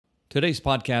Today's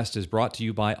podcast is brought to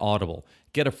you by Audible.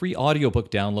 Get a free audiobook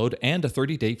download and a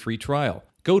 30-day free trial.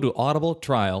 Go to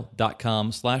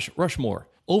audibletrial.com/Rushmore.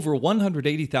 Over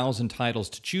 180,000 titles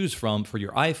to choose from for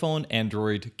your iPhone,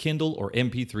 Android, Kindle, or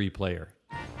MP3 player.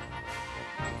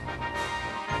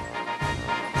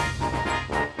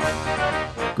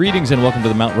 Greetings and welcome to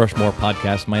the Mount Rushmore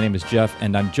podcast. My name is Jeff,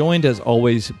 and I'm joined as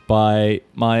always by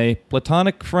my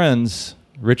platonic friends,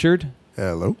 Richard.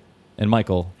 Hello. And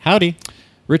Michael. Howdy.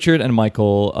 Richard and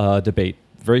Michael debate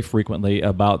very frequently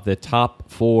about the top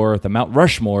four, the Mount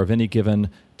Rushmore of any given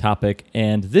topic.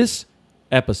 And this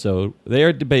episode, they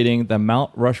are debating the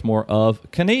Mount Rushmore of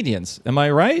Canadians. Am I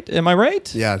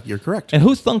right? Yeah, you're correct. And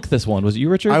who thunk this one? Was it you,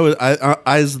 Richard? I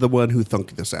was the one who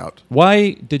thunked this out.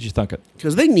 Why did you thunk it?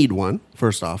 Because they need one,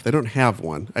 first off. They don't have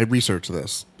one. I researched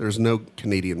this. There's no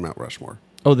Canadian Mount Rushmore.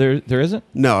 Oh, there isn't?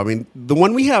 No, I mean, the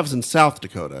one we have is in South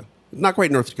Dakota. Not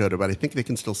quite North Dakota, but I think they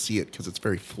can still see it because it's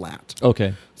very flat.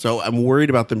 Okay. So I'm worried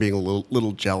about them being a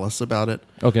little jealous about it.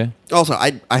 Okay. Also,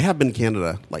 I have been to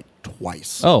Canada like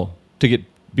twice. Oh, to get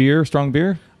beer, strong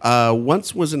beer?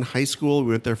 Once was in high school.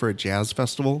 We went there for a jazz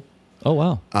festival. Oh,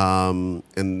 wow.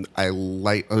 And I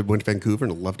went to Vancouver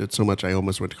and loved it so much I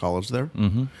almost went to college there.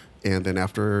 Mm-hmm. And then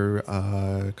after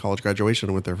college graduation,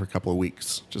 I went there for a couple of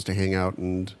weeks just to hang out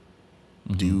and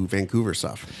do Vancouver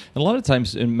stuff. And a lot of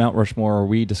times in Mount Rushmore,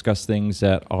 we discuss things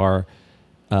that are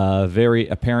very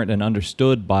apparent and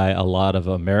understood by a lot of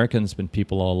Americans and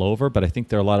people all over. But I think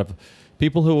there are a lot of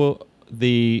people who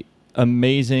the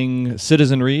amazing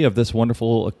citizenry of this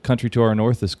wonderful country to our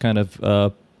north is kind of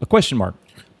a question mark.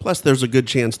 Plus, there's a good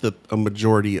chance that a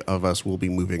majority of us will be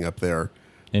moving up there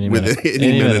Any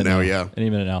minute now. Yeah. Any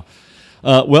minute now.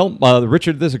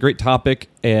 Richard, this is a great topic,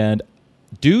 and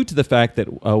due to the fact that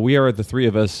we are, the three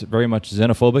of us, very much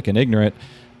xenophobic and ignorant,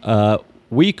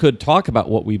 we could talk about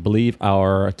what we believe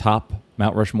our top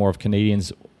Mount Rushmore of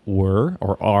Canadians were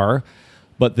or are,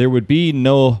 but there would be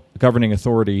no governing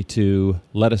authority to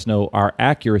let us know our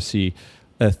accuracy.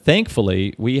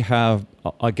 Thankfully, we have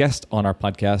a guest on our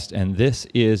podcast, and this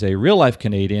is a real-life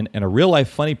Canadian and a real-life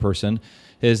funny person.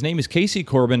 His name is Casey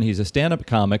Corbin. He's a stand-up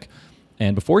comic.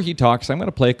 And before he talks, I'm going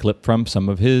to play a clip from some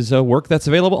of his work that's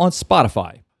available on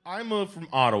Spotify. I moved from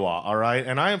Ottawa, all right,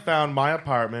 and I have found my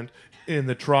apartment in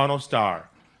the Toronto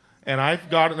Star. And I've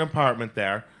got an apartment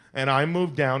there, and I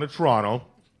moved down to Toronto.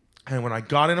 And when I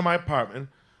got into my apartment,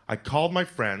 I called my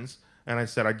friends, and I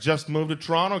said, I just moved to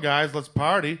Toronto, guys, let's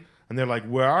party. And they're like,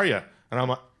 where are you?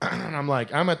 And I'm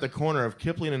like, I'm at the corner of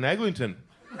Kipling and Eglinton.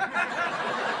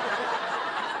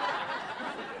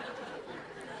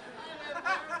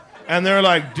 And they're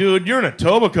like, dude, you're in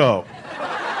Etobicoke.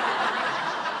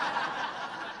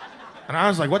 And I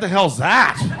was like, what the hell's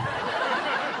that?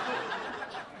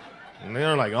 And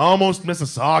they're like, almost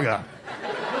Mississauga.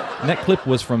 And that clip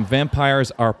was from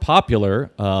Vampires Are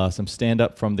Popular, some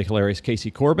stand-up from the hilarious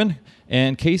Casey Corbin.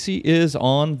 And Casey is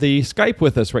on the Skype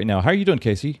with us right now. How are you doing,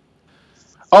 Casey?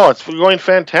 Oh, it's going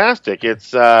fantastic.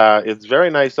 It's very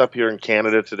nice up here in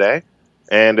Canada today.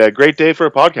 And a great day for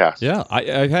a podcast. Yeah,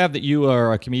 I have that you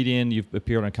are a comedian. You've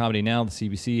appeared on Comedy Now, the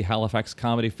CBC, Halifax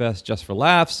Comedy Fest, Just for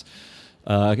Laughs.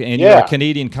 And you're a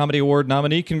Canadian Comedy Award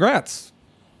nominee. Congrats.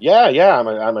 Yeah,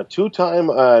 I'm a two-time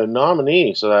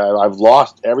nominee, so I've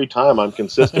lost every time I'm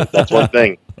consistent. That's one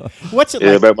thing. What's it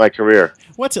like about my career?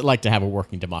 What's it like to have a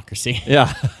working democracy?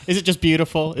 Yeah. Is it just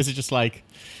beautiful? Is it just like...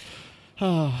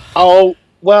 Oh,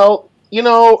 well,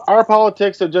 our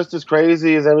politics are just as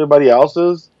crazy as everybody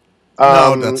else's.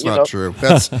 No, that's not true.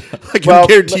 That's I can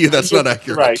guarantee you that's not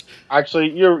accurate. Right.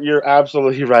 Actually, you're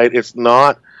absolutely right. It's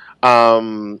not.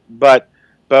 But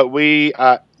we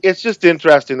it's just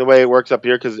interesting the way it works up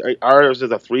here because ours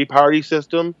is a three-party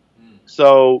system.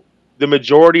 So the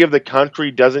majority of the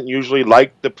country doesn't usually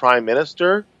like the prime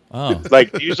minister. Oh.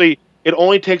 Like usually it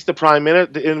only takes the prime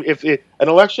minister if an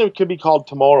election could be called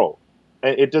tomorrow.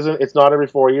 And it's not every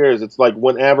 4 years. It's like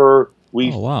whenever we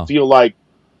feel like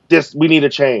we need a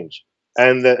change.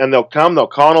 And they'll call an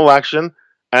election,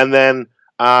 and then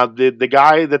the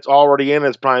guy that's already in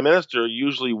as prime minister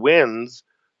usually wins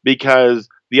because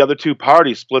the other two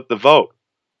parties split the vote.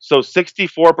 So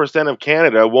 64% of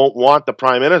Canada won't want the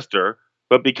prime minister,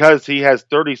 but because he has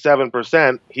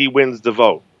 37%, he wins the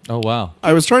vote. Oh, wow.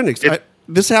 I was trying to...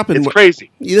 this happened... It's crazy.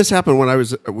 This happened when I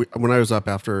was up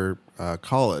after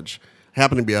college. I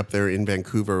happened to be up there in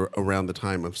Vancouver around the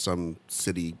time of some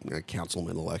city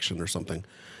councilman election or something.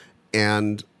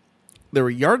 And there were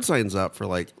yard signs up for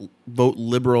like vote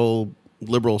liberal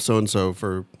so-and-so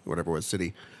for whatever it was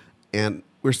city. And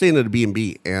we're staying at a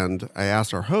B&B, and I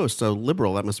asked our host, so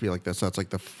liberal, that must be like this. That's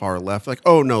like the far left. Like,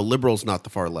 oh, no, liberal's not the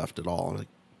far left at all. I'm like,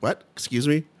 what? Excuse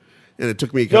me? And it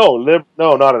took me No,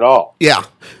 not at all. Yeah.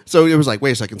 So it was like,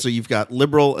 wait a second. So you've got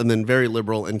liberal and then very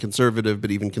liberal and conservative,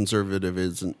 but even conservative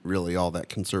isn't really all that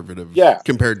conservative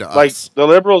compared to like us. The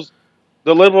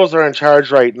liberals are in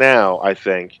charge right now, I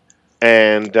think.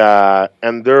 And they're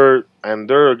going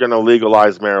to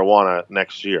legalize marijuana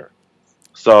next year.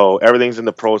 So everything's in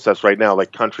the process right now,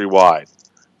 like countrywide.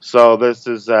 So this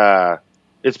is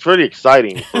it's pretty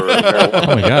exciting for marijuana.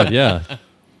 Oh my God, yeah.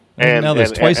 And now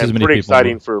there's twice as many pretty people.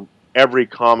 Exciting for every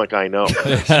comic I know.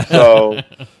 So,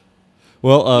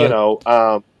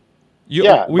 well,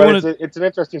 it's an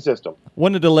interesting system.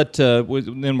 Wanted to let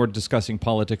then we're discussing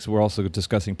politics. We're also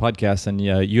discussing podcasts, and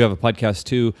you have a podcast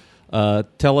too.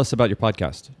 Tell us about your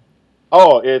podcast.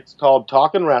 Oh, it's called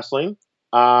Talkin' Wrestling.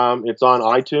 It's on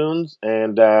iTunes,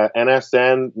 and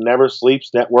NSN Never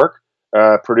Sleeps Network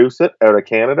produce it out of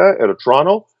Canada, out of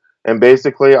Toronto. And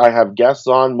basically, I have guests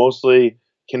on, mostly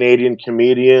Canadian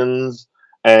comedians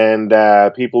and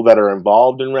people that are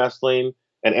involved in wrestling,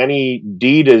 and any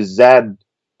D to Z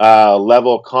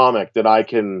level comic that I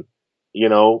can,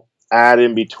 add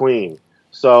in between.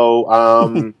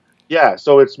 So,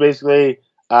 so it's basically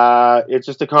it's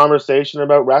just a conversation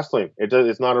about wrestling.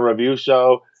 It's not a review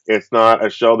show. It's not a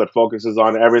show that focuses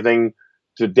on everything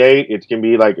to date. It can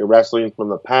be like wrestling from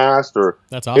the past, or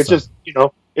that's awesome. It's just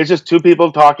it's just two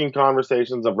people talking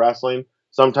conversations of wrestling.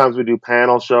 Sometimes we do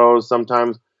panel shows.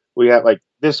 Sometimes we have, like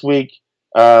this week,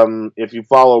 if you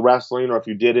follow wrestling or if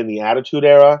you did in the Attitude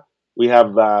Era, we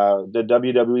have the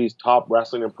WWE's top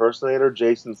wrestling impersonator,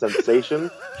 Jason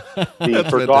Sensation, the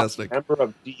forgotten member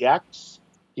of DX.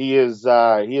 He is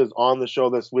on the show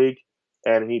this week,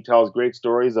 and he tells great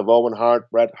stories of Owen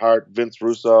Hart, Bret Hart, Vince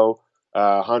Russo,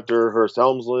 Hunter Hearst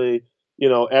Helmsley,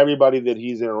 everybody that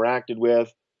he's interacted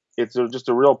with. It's just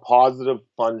a real positive,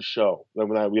 fun show.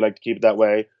 We like to keep it that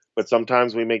way. But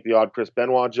sometimes we make the odd Chris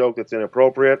Benoit joke that's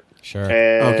inappropriate. Sure.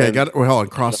 And okay, got it. Well, hold on.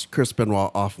 Cross Chris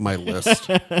Benoit off my list.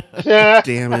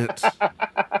 Damn it.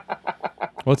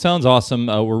 Well, it sounds awesome.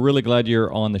 We're really glad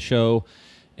you're on the show.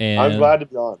 And I'm glad to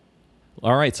be on.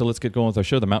 All right, so let's get going with our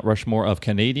show, the Mount Rushmore of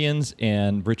Canadians.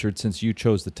 And Richard, since you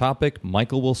chose the topic,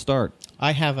 Michael will start.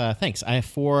 I have, thanks. I have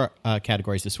 4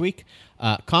 categories this week.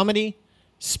 Comedy,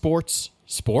 sports,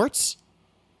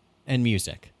 and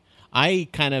music. I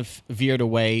kind of veered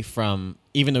away from,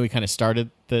 even though we kind of started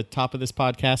the top of this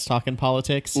podcast talking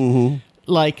politics,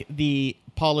 like the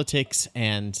politics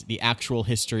and the actual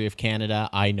history of Canada,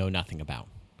 I know nothing about.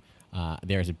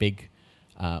 There's a big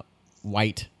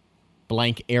white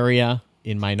blank area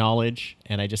in my knowledge,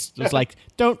 and I just was like,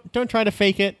 don't try to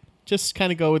fake it. Just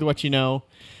kind of go with what you know.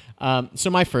 So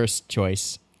my first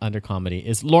choice under comedy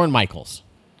is Lorne Michaels.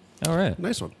 All right.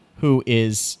 Nice one. Who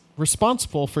is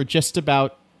responsible for just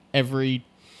about every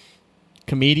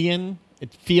comedian.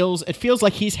 It feels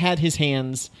like he's had his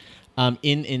hands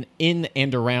in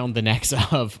and around the necks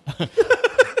of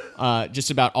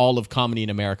just about all of comedy in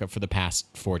America for the past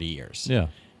 40 years. Yeah.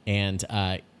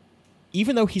 And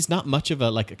even though he's not much of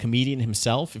a comedian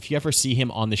himself, if you ever see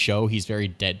him on the show, he's very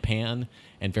deadpan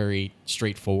and very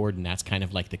straightforward, and that's kind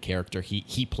of like the character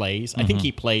he plays. I think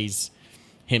he plays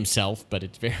himself, but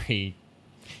he's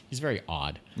very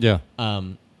odd. Yeah.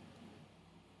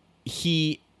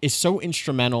 He is so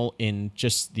instrumental in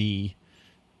just the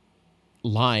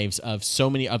lives of so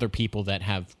many other people that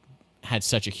have had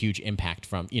such a huge impact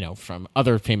from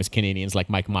other famous Canadians like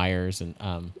Mike Myers and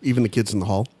even the Kids in the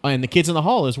Hall. And the Kids in the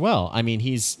Hall as well. I mean,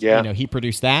 he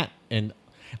produced that, and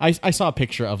I saw a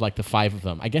picture of like the 5 of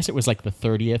them. I guess it was like the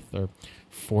 30th or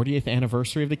 40th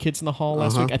anniversary of the Kids in the Hall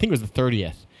last week. I think it was the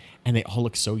 30th, and they all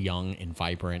look so young and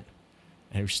vibrant.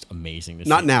 And it was just amazing to see.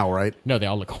 Not now, right? No, they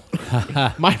all look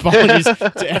old. My apologies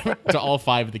to all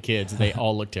 5 of the kids. They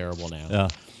all look terrible now. Yeah.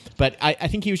 But I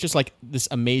think he was just like this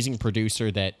amazing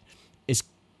producer that is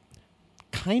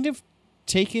kind of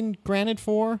taken granted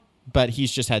for, but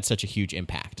he's just had such a huge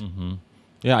impact. Mm-hmm.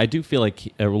 Yeah, I do feel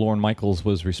like Lorne Michaels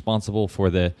was responsible for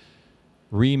the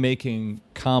remaking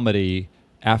comedy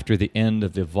after the end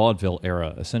of the vaudeville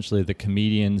era. Essentially, the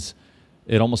comedians...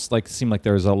 It almost seemed like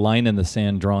there was a line in the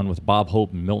sand drawn with Bob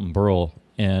Hope and Milton Berle.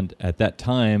 And at that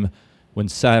time, when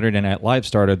Saturday Night Live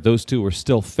started, those two were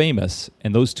still famous,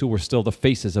 and those two were still the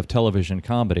faces of television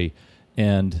comedy.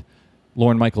 And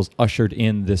Lorne Michaels ushered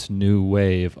in this new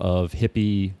wave of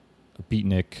hippie,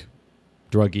 beatnik,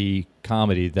 druggy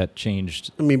comedy that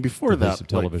changed. I mean, before the face that, of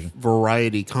television.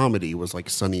 Variety comedy was like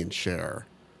Sonny and Cher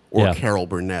or Carol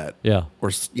Burnett. Yeah. Or,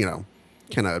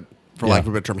 kind of... For lack of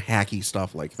a better term, hacky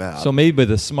stuff like that. So maybe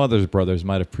the Smothers Brothers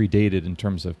might have predated in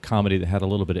terms of comedy that had a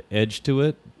little bit of edge to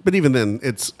it. But even then,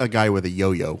 it's a guy with a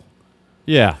yo-yo.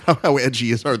 Yeah. How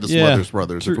edgy are the Smothers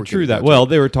Brothers? True that. Well,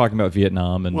 they were talking about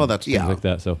Vietnam and that's things like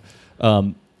that. So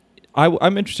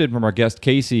I'm interested from our guest,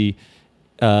 Casey.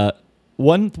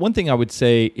 One thing I would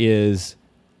say is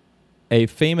a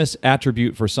famous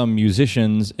attribute for some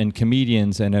musicians and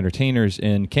comedians and entertainers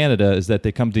in Canada is that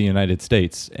they come to the United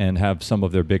States and have some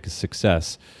of their biggest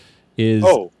success. Is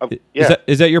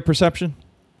that your perception?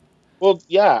 Well,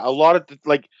 yeah, a lot of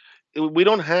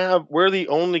we're the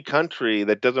only country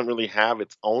that doesn't really have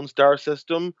its own star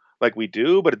system like we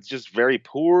do, but it's just very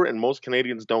poor, and most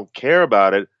Canadians don't care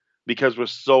about it because we're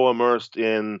so immersed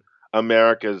in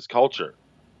America's culture.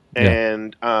 Yeah.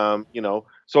 And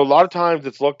so a lot of times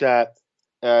it's looked at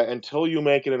until you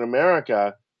make it in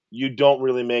America, you don't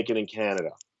really make it in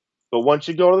Canada. But once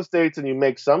you go to the States and you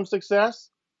make some success,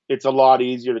 it's a lot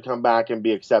easier to come back and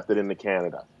be accepted into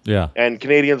Canada. Yeah. And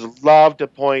Canadians love to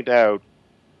point out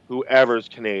whoever's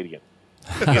Canadian.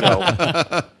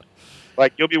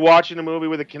 Like you'll be watching a movie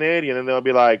with a Canadian and they'll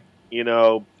be like,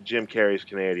 Jim Carrey's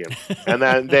Canadian. And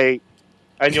then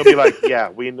you'll be like, yeah,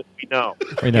 we know.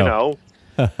 We know.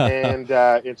 And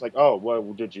it's like, oh, well,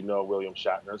 did you know William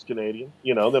Shatner's Canadian?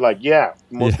 They're like, yeah,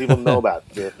 most people know that.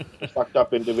 The fucked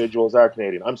up individuals are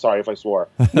Canadian. I'm sorry if I swore.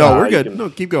 No, we're good. No,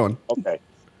 keep going. Okay.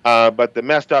 But the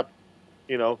messed up,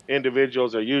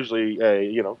 individuals are usually,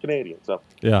 Canadian. So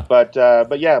yeah. But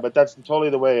that's totally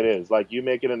the way it is. Like you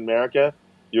make it in America,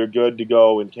 you're good to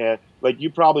go and can't. Like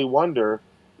you probably wonder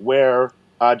where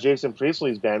Jason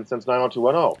Priestley's been since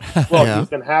 90210. Well, he's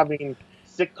been having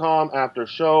sitcom after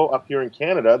show up here in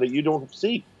Canada that you don't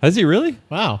see. Has he really?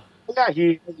 Wow. Yeah,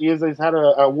 he's had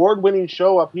an award-winning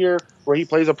show up here where he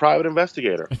plays a private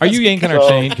investigator. Are you yanking our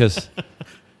chain? Because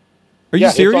are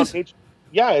you serious?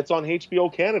 It's on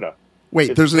HBO Canada.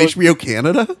 Wait, there's an HBO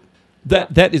Canada?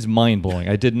 That is mind-blowing.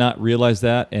 I did not realize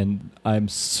that, and I'm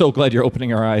so glad you're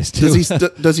opening our eyes to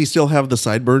Does he still have the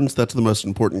sideburns? That's the most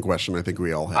important question I think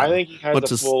we all have. I think he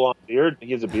has a full-on beard.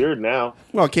 He has a beard now.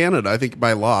 Well, Canada, I think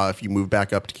by law, if you move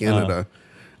back up to Canada,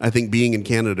 I think being in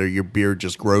Canada, your beard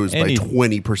just grows by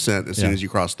 20% as soon as you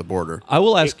cross the border. I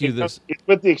will ask you this. It's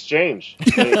with the exchange.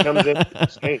 It comes in with the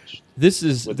exchange. This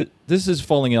is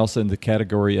falling also in the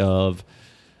category of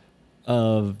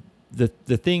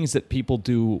the things that people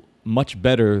do much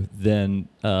better than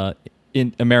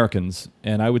in Americans,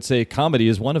 and I would say comedy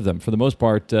is one of them. For the most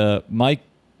part, my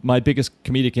biggest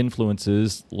comedic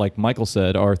influences, like Michael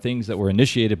said, are things that were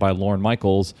initiated by Lorne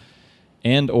Michaels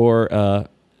and or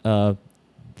the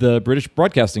British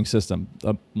broadcasting system,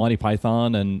 Monty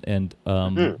Python, and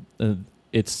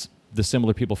it's the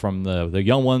similar people from the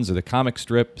Young Ones or the comic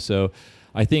strip. So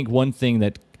I think one thing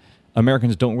that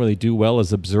Americans don't really do well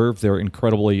is observe their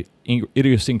incredibly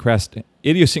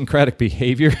idiosyncratic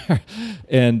behavior,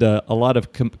 and a lot of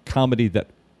comedy that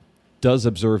does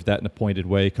observe that in a pointed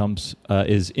way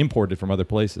is imported from other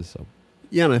places. So,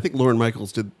 yeah, and I think Lorne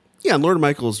Michaels did. Yeah, Lorne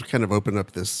Michaels kind of opened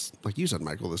up this, like you said,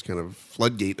 Michael, this kind of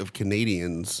floodgate of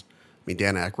Canadians. I mean,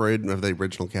 Dan Aykroyd of the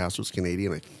original cast was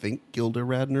Canadian. I think Gilda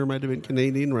Radner might have been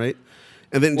Canadian, right?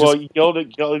 And then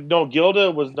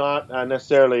Gilda was not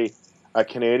necessarily a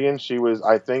Canadian.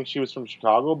 I think she was from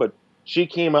Chicago, but she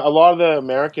came. A lot of the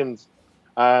Americans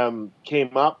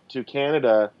came up to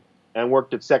Canada and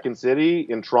worked at Second City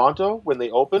in Toronto when they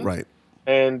opened. Right.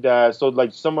 And so,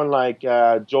 like someone like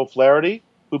Joe Flaherty,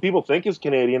 who people think is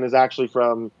Canadian, is actually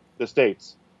from the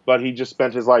States, but he just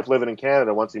spent his life living in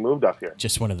Canada once he moved up here.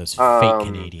 Just one of those fake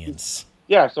Canadians.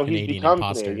 Yeah, so he's become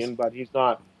imposters. Canadian, but he's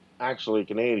not actually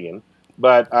Canadian.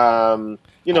 But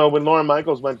when Lorne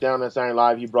Michaels went down to Saturday Night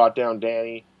Live, he brought down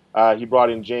Danny. He brought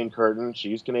in Jane Curtin.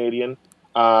 She's Canadian.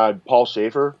 Paul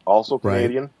Schaefer, also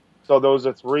Canadian. Right. So those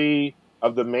are three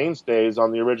of the mainstays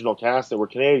on the original cast that were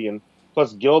Canadian.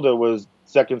 Plus Gilda was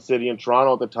Second City in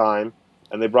Toronto at the time,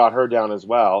 and they brought her down as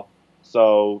well.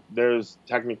 So there's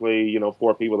technically,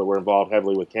 4 people that were involved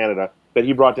heavily with Canada that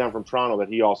he brought down from Toronto that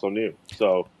he also knew.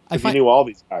 So he knew all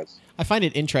these guys. I find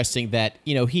it interesting that,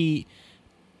 he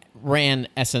ran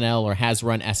SNL or has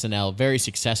run SNL very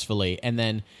successfully, and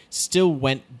then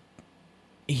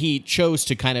he chose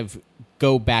to kind of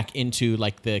go back into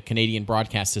like the Canadian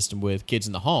broadcast system with Kids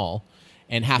in the Hall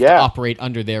and have to operate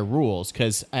under their rules.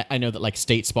 Because I know that like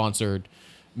state-sponsored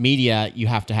media, you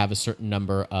have to have a certain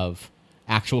number of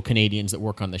actual Canadians that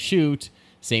work on the shoot.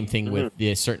 Same thing with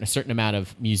a certain amount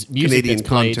of music Canadian that's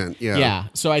played. Content. Yeah.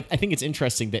 So I think it's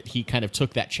interesting that he kind of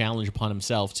took that challenge upon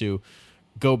himself to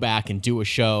go back and do a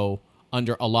show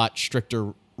under a lot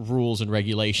stricter rules and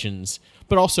regulations,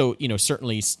 but also,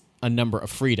 certainly a number of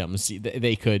freedoms.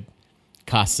 They could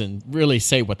cuss and really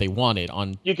say what they wanted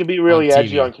on. You can be really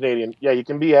edgy on Canadian. Yeah, you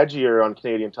can be edgier on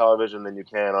Canadian television than you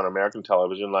can on American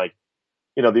television. Like,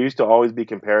 there used to always be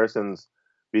comparisons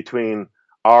between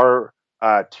our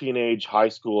teenage high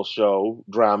school show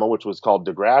drama, which was called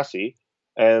Degrassi,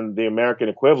 and the American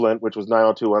equivalent, which was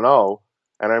 90210.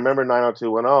 And I remember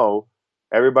 90210,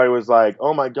 everybody was like,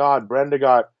 "Oh my God,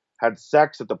 Brenda had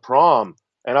sex at the prom."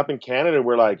 And up in Canada,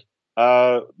 we're like,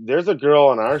 there's a girl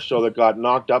on our show that got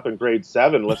knocked up in grade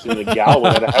 7 listening to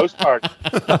Galway at a house party.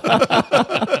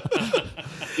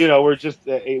 We're just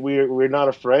we're not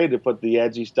afraid to put the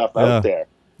edgy stuff out there.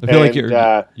 I feel like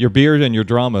your beard and your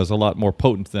drama is a lot more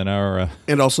potent than our.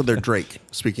 And also their Drake.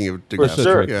 Speaking of Degrassi. For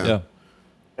sure. Yeah.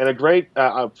 And a great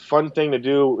fun thing to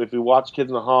do if you watch Kids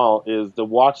in the Hall is to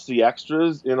watch the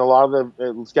extras in a lot of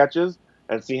the sketches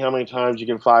and see how many times you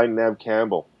can find Neve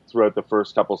Campbell throughout the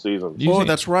first couple seasons. Oh,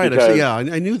 that's right. Actually,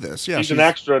 I knew this. Yeah, she's an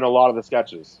extra in a lot of the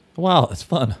sketches. Wow, that's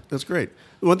fun. That's great.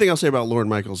 One thing I'll say about Lorne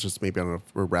Michaels, just maybe I don't know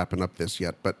if we're wrapping up this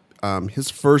yet, but his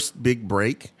first big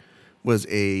break was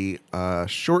a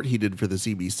short he did for the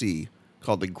CBC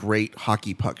called The Great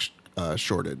Hockey Puck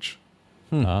Shortage.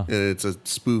 And it's a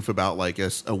spoof about like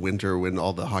a winter when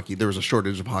there was a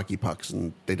shortage of hockey pucks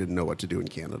and they didn't know what to do in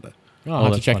Canada. I'll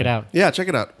have to check it out. Yeah, check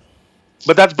it out.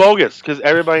 But that's bogus because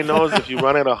everybody knows if you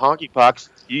run out of hockey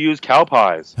pucks, you use cow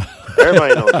pies.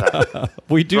 Everybody knows that.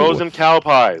 We do. Frozen cow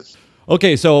pies.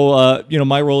 Okay, so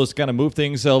my role is to kind of move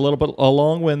things a little bit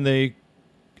along when they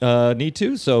need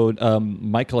to. So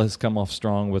Michael has come off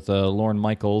strong with Lorne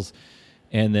Michaels,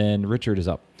 and then Richard is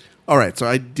up. All right, so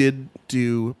I did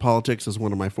do politics as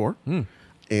one of my 4,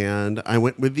 and I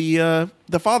went with the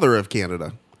father of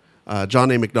Canada, John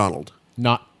A. Macdonald.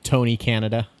 Not Tony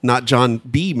Canada. Not John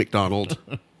B. Macdonald.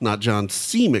 Not John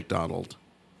C. Macdonald.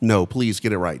 No, please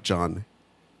get it right, John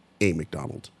A.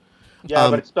 Macdonald.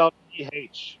 Yeah, but it's spelled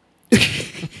E-H.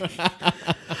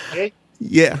 Okay?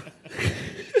 Yeah.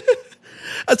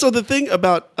 So the thing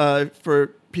about,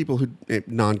 for people who,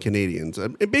 non-Canadians,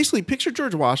 basically picture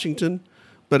George Washington,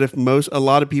 but if a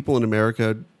lot of people in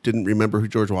America didn't remember who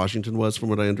George Washington was, from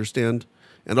what I understand,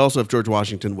 and also if George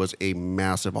Washington was a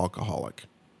massive alcoholic.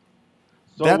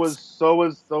 So was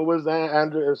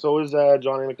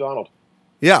John A. Macdonald.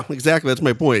 Yeah, exactly. That's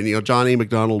my point. John A.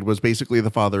 Macdonald was basically the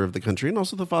father of the country and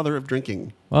also the father of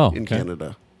drinking in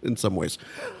Canada in some ways.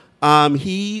 So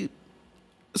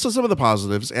some of the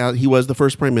positives, he was the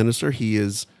first prime minister. He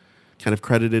is kind of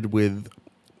credited with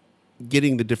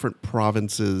getting the different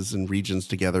provinces and regions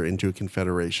together into a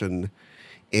confederation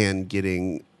and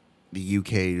getting the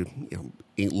UK,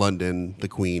 London, the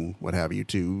Queen, what have you,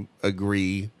 to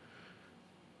agree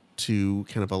to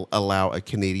kind of allow a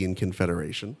Canadian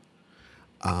confederation.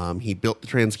 He built the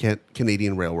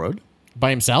Trans-Canadian Railroad.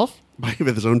 By himself?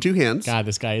 With his own 2 hands. God,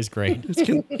 this guy is great.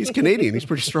 He's Canadian. He's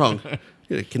pretty strong.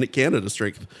 Canada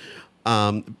strength.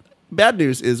 Bad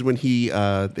news is when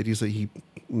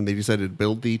when they decided to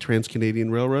build the Trans-Canadian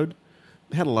Railroad,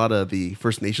 they had a lot of the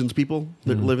First Nations people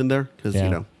that live in there because,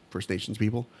 First Nations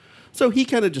people. So he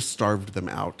kind of just starved them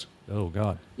out. Oh,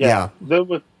 God. Yeah.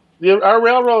 Our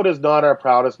railroad is not our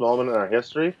proudest moment in our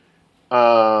history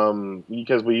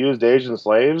because we used Asian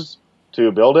slaves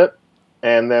to build it,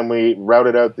 and then we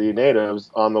routed out the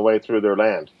natives on the way through their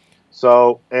land.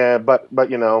 So, but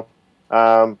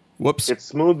whoops, it's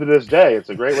smooth to this day. It's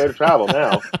a great way to travel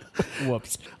now.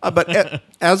 Whoops. But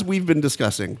as we've been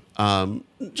discussing,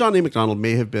 John A. Macdonald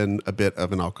may have been a bit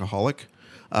of an alcoholic.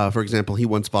 For example, he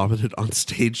once vomited on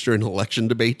stage during an election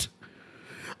debate.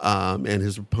 And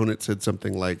his opponent said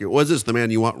something like, "Was this the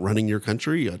man you want running your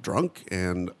country, drunk?"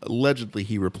 And allegedly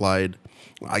he replied,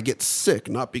 "I get sick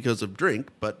not because of drink,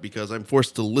 but because I'm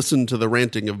forced to listen to the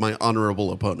ranting of my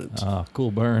honorable opponent." Ah,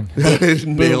 cool burn.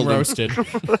 Boom roasted. He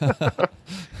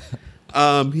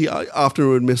often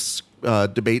would miss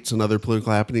debates and other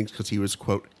political happenings because he was,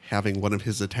 quote, having one of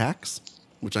his attacks,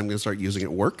 which I'm going to start using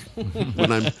at work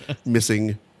when I'm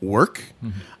missing work.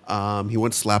 He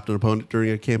once slapped an opponent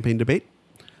during a campaign debate.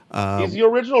 He's the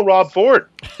original Rob Ford.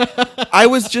 I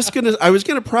was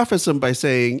gonna preface him by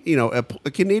saying,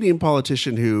 a Canadian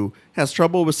politician who has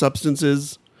trouble with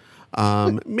substances,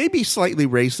 maybe slightly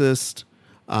racist.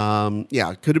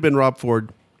 Could have been Rob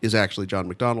Ford. Is actually John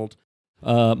Macdonald.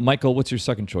 Michael, what's your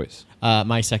second choice?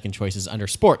 My second choice is under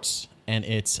sports, and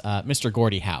it's Mr.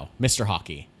 Gordie Howe, Mr.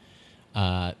 Hockey.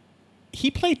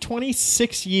 He played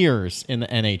 26 years in the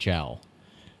NHL.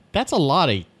 That's a lot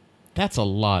of.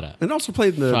 And also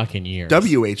played in the fucking years.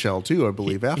 WHL too, I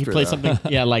believe. After he played that. something,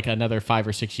 like another 5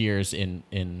 or 6 years in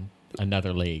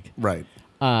another league. Right.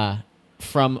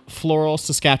 From Floral,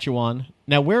 Saskatchewan.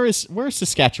 Now, where is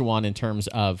Saskatchewan in terms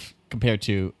of compared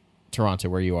to Toronto,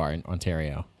 where you are in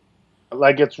Ontario?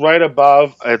 Like it's right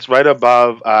above. I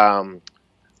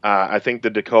think the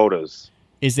Dakotas.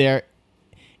 Is there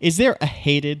Is there a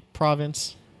hated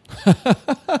province?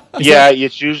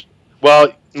 It's usually,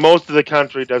 well, most of the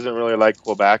country doesn't really like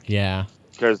Quebec. Yeah.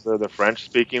 Because they're the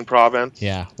French-speaking province.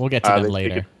 Yeah, we'll get to them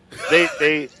later.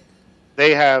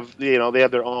 They have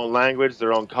their own language,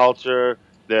 their own culture.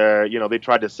 They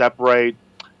tried to separate,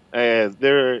 and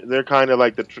they're kind of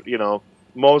like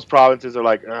most provinces are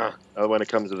like when it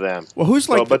comes to them. Well, who's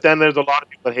like? But then there's a lot of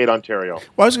people that hate Ontario.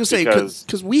 Well, I was going to say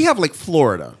because we have like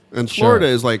Florida, and Florida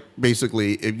is like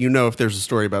basically if there's a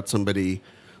story about somebody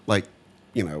like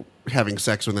having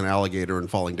sex with an alligator and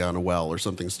falling down a well or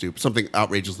something stupid, something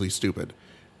outrageously stupid.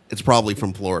 It's probably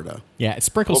from Florida. Yeah, it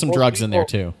sprinkles some drugs in there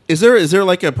too. Is there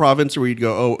like a province where you'd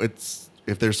go,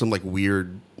 if there's some like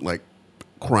weird like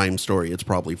crime story, it's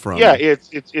probably from. Yeah,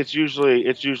 it's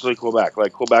usually Quebec.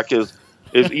 Like Quebec is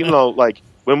like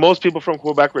when most people from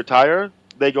Quebec retire,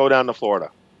 they go down to Florida.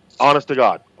 Honest to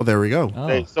God. Well, there we go. Oh.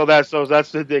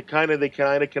 They kind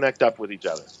of connect up with each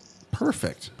other.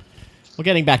 Perfect. Well,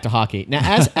 getting back to hockey now,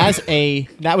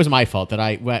 that was my fault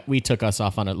that we took us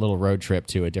off on a little road trip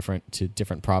to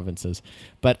different provinces,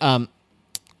 but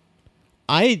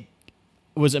I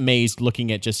was amazed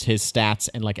looking at just his stats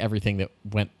and like everything that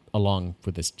went along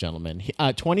with this gentleman.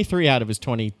 23 out of his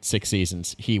 26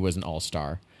 seasons, he was an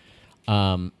all-star.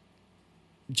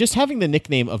 Just having the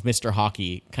nickname of Mr.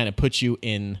 Hockey kind of puts you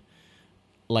in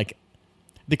like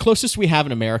the closest we have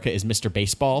in America is Mr.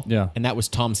 Baseball, and that was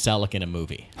Tom Selleck in a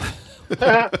movie.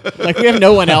 Like we have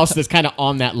no one else that's kind of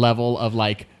on that level of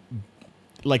like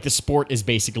the sport is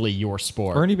basically your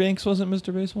sport. Ernie Banks wasn't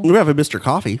Mr. Baseball? We have a Mr.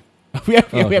 Coffee. we have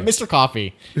Mr.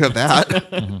 Coffee. We have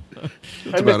that. And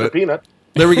Mr. Peanut.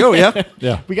 There we go, yeah.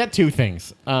 Yeah. We got two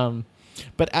things.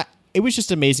 But it was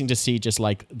just amazing to see just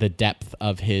like the depth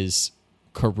of his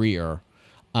career.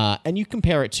 And you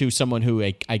compare it to someone who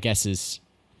I guess is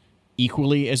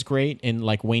equally as great in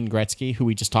like Wayne Gretzky, who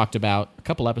we just talked about a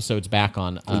couple episodes back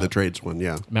on the trades one,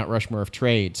 yeah. Mount Rushmore of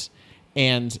trades.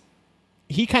 And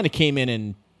he kind of came in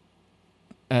and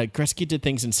Gretzky did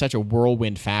things in such a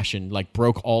whirlwind fashion, like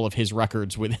broke all of his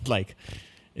records within like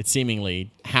it's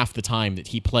seemingly half the time that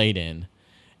he played in.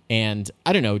 And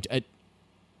I don't know,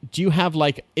 do you have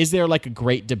is there like a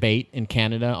great debate in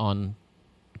Canada on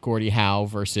Gordie Howe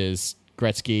versus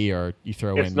Gretzky, or you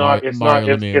throw Mario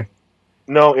Lemieux?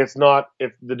 No, it's not.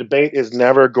 The debate is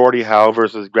never Gordie Howe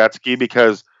versus Gretzky,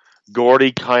 because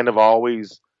Gordie kind of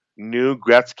always knew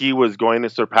Gretzky was going to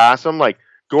surpass him. Like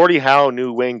Gordie Howe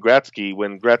knew Wayne Gretzky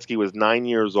when Gretzky was 9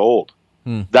 years old.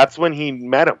 That's when he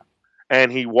met him,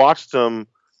 and he watched him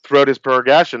throughout his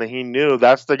progression, and he knew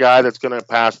that's the guy that's going to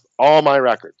pass all my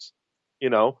records.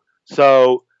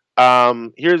 So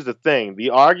here's the thing: the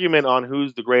argument on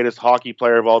who's the greatest hockey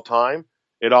player of all time,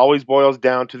 it always boils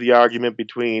down to the argument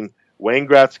between Wayne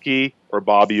Gretzky or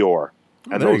Bobby Orr.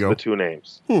 And those are the two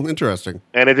names. Interesting.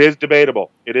 And it is debatable.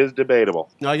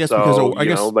 I guess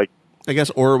I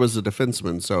guess Orr was a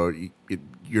defenseman, so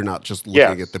you're not just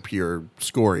looking at the pure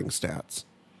scoring stats.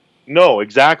 No,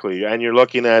 exactly. And you're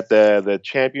looking at the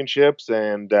championships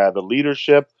and the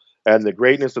leadership and the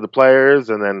greatness of the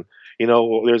players. And then,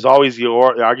 there's always the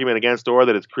argument against Orr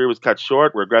that his career was cut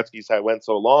short, where Gretzky's went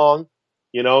so long.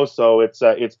 So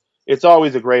it's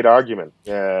always a great argument,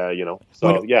 But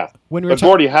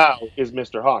Gordie Howe is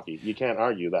Mr. Hockey. You can't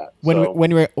argue that.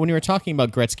 When we were talking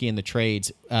about Gretzky and the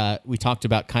trades, we talked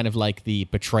about kind of like the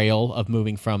betrayal of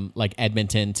moving from like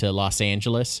Edmonton to Los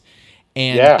Angeles.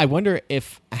 And I wonder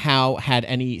if Howe had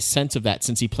any sense of that,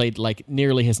 since he played like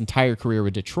nearly his entire career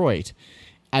with Detroit.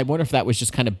 I wonder if that was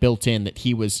just kind of built in, that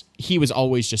he was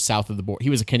always just south of the border. He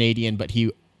was a Canadian, but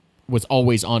he was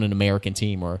always on an American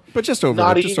team, but just over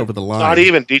the line. Not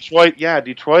even Detroit. Yeah,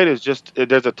 Detroit is just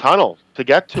there's a tunnel to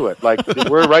get to it. Like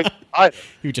we're right beside it.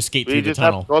 You just skate through the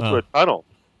tunnel. We just have to go through a tunnel.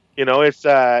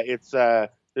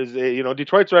 There's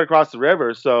Detroit's right across the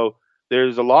river, so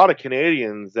there's a lot of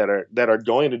Canadians that are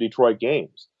going to Detroit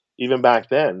games even back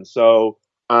then. So,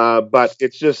 but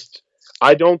it's just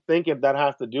I don't think that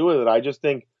has to do with it. I just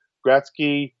think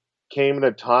Gretzky came at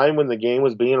a time when the game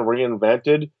was being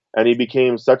reinvented. And he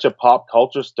became such a pop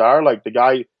culture star. Like the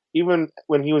guy, even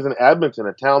when he was in Edmonton,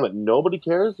 a town that nobody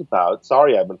cares about.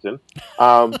 Sorry, Edmonton.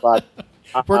 But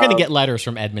we're going to get letters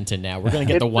from Edmonton now. We're going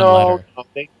to get the one letter. No,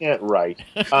 they can't write.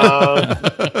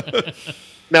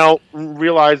 Now,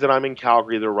 realize that I'm in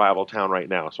Calgary, their rival town right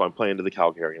now, so I'm playing to the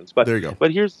Calgarians. But there you go.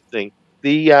 But here's the thing: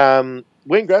 the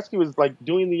Wayne Gretzky was like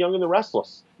doing the Young and the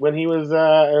Restless when he was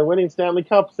winning Stanley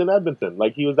Cups in Edmonton.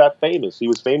 Like he was that famous. He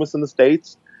was famous in the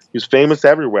States. He was famous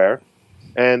everywhere,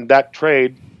 and that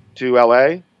trade to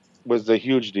LA was a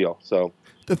huge deal. So,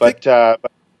 but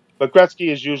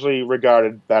Gretzky is usually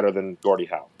regarded better than Gordie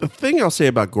Howe. The thing I'll say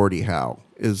about Gordie Howe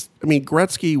is, I mean,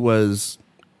 Gretzky was,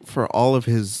 for all of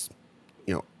his,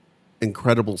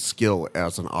 incredible skill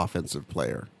as an offensive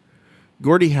player,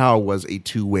 Gordie Howe was a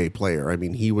two-way player. I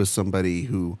mean, he was somebody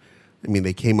who,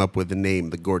 they came up with the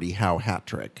name, the Gordie Howe hat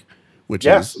trick, which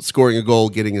is scoring a goal,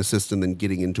 getting an assist, and then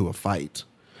getting into a fight.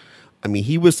 I mean,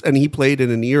 he played in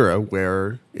an era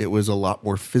where it was a lot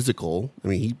more physical. I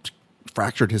mean, he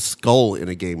fractured his skull in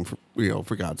a game,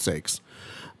 for God's sakes,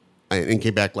 and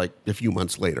came back like a few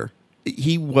months later.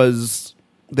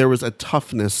 There was a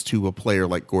toughness to a player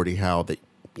like Gordie Howe that,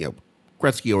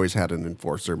 Gretzky always had an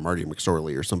enforcer, Marty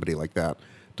McSorley or somebody like that,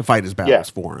 to fight his battles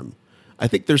for him. I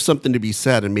think there's something to be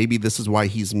said, and maybe this is why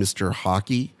he's Mr.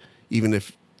 Hockey, even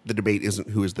if the debate isn't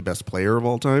who is the best player of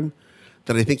all time,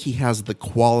 that I think he has the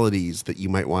qualities that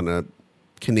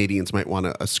Canadians might want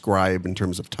to ascribe in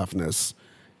terms of toughness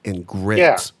and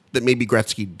grit that maybe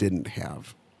Gretzky didn't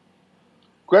have.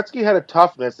 Gretzky had a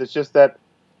toughness. It's just that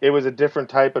it was a different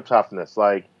type of toughness.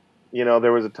 Like,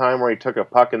 there was a time where he took a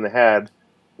puck in the head,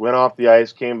 went off the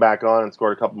ice, came back on, and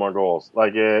scored a couple more goals.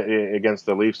 Like against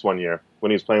the Leafs one year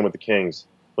when he was playing with the Kings,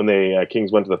 when the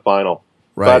Kings went to the final.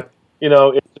 Right. But,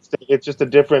 it's just a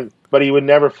different, but he would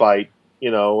never fight,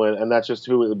 and that's just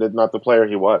not the player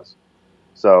he was.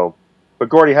 So, but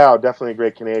Gordie Howe, definitely a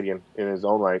great Canadian in his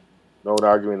own right. No one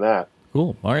arguing that.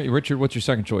 Cool. All right, Richard, what's your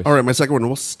second choice? All right, my second one,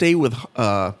 we'll stay with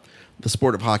the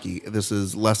sport of hockey. This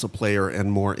is less a player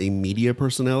and more a media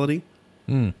personality.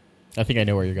 I think I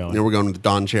know where you're going. We're going with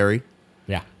Don Cherry.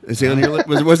 Yeah. Is he on your list?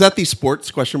 Was that the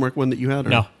sports ? One that you had? Or?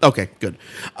 No. Okay, good.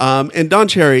 And Don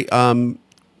Cherry,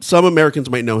 some Americans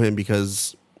might know him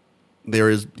because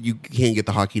you can't get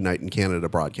the Hockey Night in Canada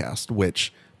broadcast,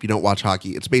 which, if you don't watch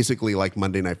hockey, it's basically like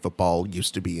Monday Night Football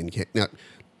used to be in Canada.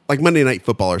 Like Monday Night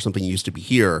Football or something used to be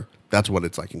here. That's what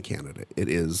it's like in Canada. It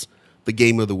is the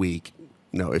game of the week.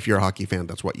 If you're a hockey fan,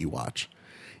 that's what you watch.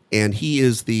 And he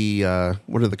is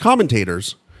one of the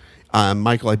commentators.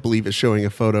 Michael, I believe, is showing a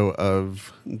photo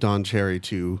of Don Cherry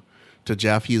to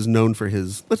Jeff. He is known for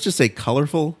his, let's just say,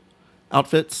 colorful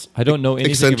outfits. I don't know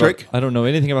anything eccentric. I don't know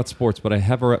anything about sports, but I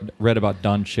have read about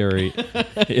Don Cherry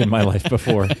in my life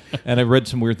before, and I read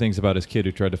some weird things about his kid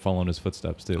who tried to follow in his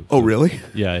footsteps too. Oh, really?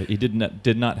 Yeah, he did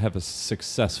not have a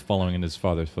success following in his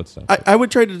father's footsteps. I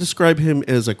would try to describe him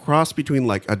as a cross between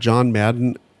like a John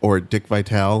Madden or Dick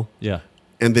Vitale. Yeah,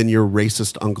 and then your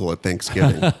racist uncle at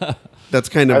Thanksgiving. That's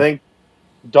kind of. I think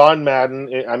Don Madden.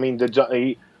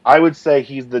 I would say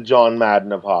he's the John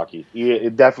Madden of hockey. He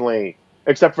definitely.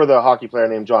 Except for the hockey player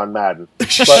named John Madden.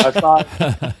 But I thought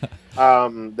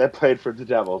that played for the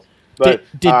Devils. But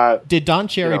did Don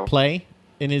Cherry play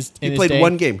in his He played day?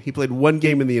 one game. He played one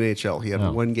game in the NHL. He had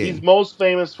one game. He's most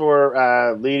famous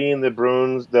for leading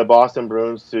the Boston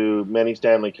Bruins to many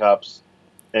Stanley Cups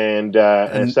and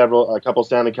a couple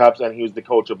Stanley Cups, and he was the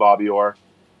coach of Bobby Orr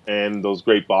and those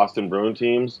great Boston Bruin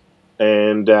teams.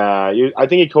 And I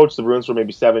think he coached the Bruins for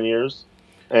maybe 7 years.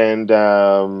 And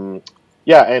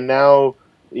and now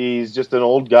he's just an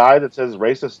old guy that says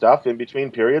racist stuff in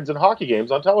between periods and hockey games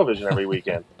on television every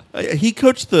weekend. He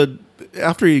coached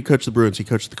after he coached the Bruins, he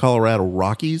coached the Colorado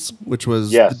Rockies, which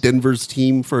was Denver's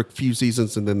team for a few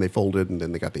seasons, and then they folded, and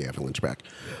then they got the Avalanche back.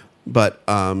 But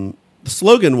the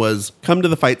slogan was, "Come to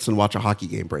the fights and watch a hockey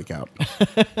game break out."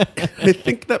 I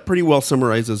think that pretty well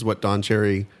summarizes what Don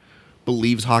Cherry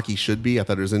believes hockey should be. I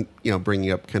thought it was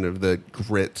bringing up kind of the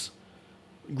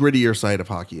grittier side of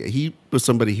hockey. He was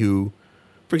somebody who,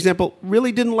 for example,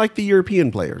 really didn't like the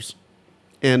European players.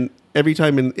 And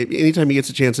anytime he gets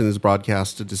a chance in his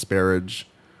broadcast to disparage,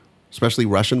 especially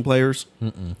Russian players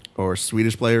or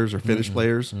Swedish players or Finnish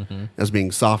players as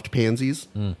being soft pansies,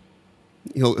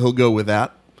 he'll go with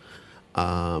that.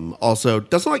 Also,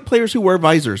 doesn't like players who wear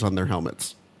visors on their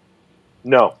helmets.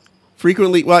 No.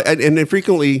 Frequently,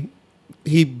 frequently,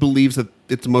 he believes that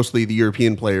it's mostly the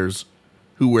European players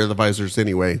who wear the visors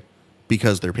anyway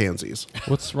because they're pansies.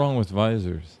 What's wrong with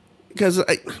visors? Because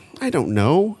I don't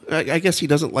know. I guess he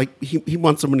doesn't like, he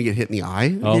wants someone to get hit in the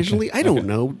eye occasionally. Okay. I don't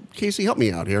know. Casey, help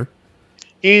me out here.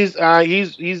 He's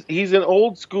an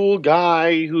old school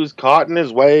guy who's caught in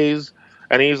his ways,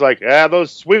 and he's like,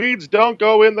 those Swedes don't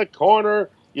go in the corner,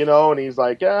 and he's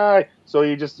like, so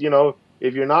he just,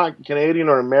 if you're not Canadian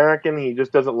or American, he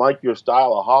just doesn't like your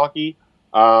style of hockey.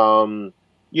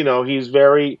 He's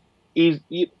very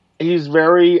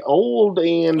old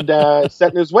and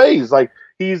set in his ways. Like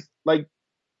he's like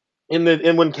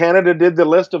when Canada did the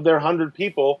list of their 100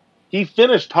 people, he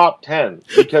finished top 10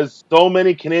 because so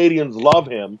many Canadians love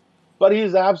him. But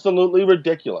he's absolutely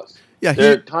ridiculous.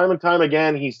 Yeah, time and time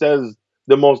again he says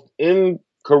the most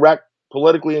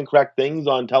politically incorrect things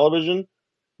on television.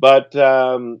 But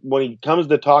when he comes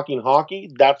to talking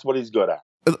hockey, that's what he's good at.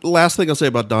 Last thing I'll say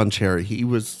about Don Cherry, he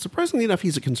was, surprisingly enough,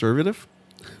 he's a conservative.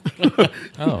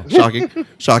 Oh, Shocking.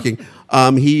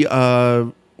 He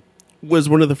was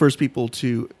one of the first people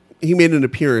he made an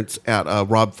appearance at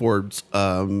Rob Ford's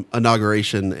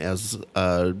inauguration as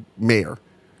mayor.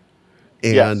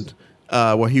 And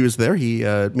while he was there, he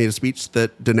made a speech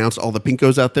that denounced all the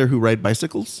pinkos out there who ride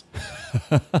bicycles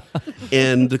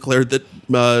and declared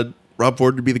that Rob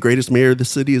Ford would be the greatest mayor the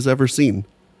city has ever seen.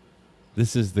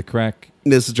 this is the crack.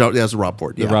 This is Rob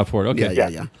Ford. The Rob Ford. Okay.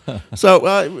 Yeah. So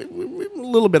a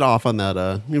little bit off on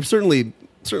that. He was certainly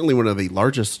one of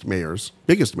the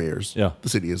biggest mayors the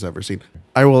city has ever seen.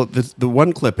 The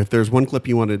one clip, if there's one clip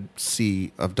you want to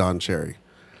see of Don Cherry,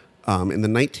 in the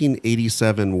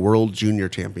 1987 World Junior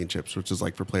Championships, which is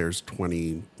like for players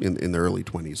 20 in the early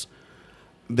 20s,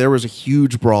 there was a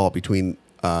huge brawl between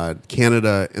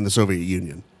Canada and the Soviet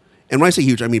Union. And when I say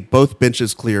huge, I mean both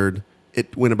benches cleared.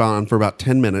 It went on for about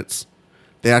 10 minutes.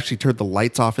 They actually turned the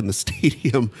lights off in the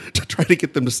stadium to try to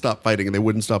get them to stop fighting, and they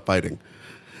wouldn't stop fighting.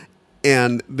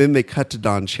 And then they cut to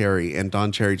Don Cherry, and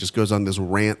Don Cherry just goes on this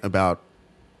rant about,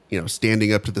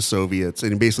 standing up to the Soviets,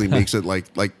 and he basically makes it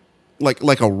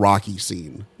like a Rocky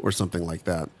scene or something like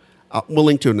that. We'll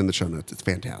link to it in the show notes. It's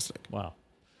fantastic. Wow.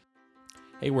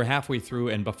 Hey, we're halfway through,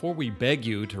 and before we beg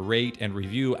you to rate and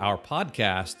review our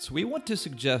podcasts, we want to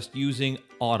suggest using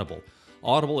Audible.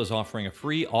 Audible is offering a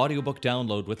free audiobook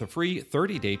download with a free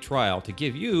 30-day trial to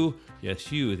give you,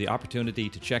 yes, you, the opportunity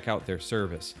to check out their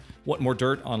service. Want more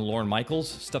dirt on Lorne Michaels,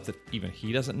 stuff that even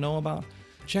he doesn't know about?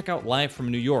 Check out Live from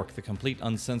New York, the complete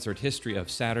uncensored history of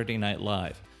Saturday Night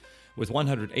Live. With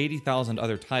 180,000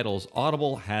 other titles,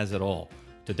 Audible has it all.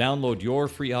 To download your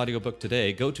free audiobook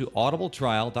today, go to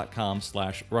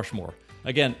audibletrial.com/Rushmore.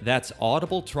 Again, that's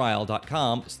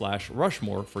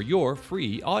audibletrial.com/Rushmore for your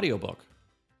free audiobook.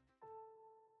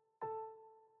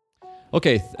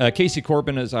 Okay, Casey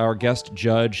Corbin is our guest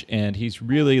judge, and he's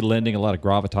really lending a lot of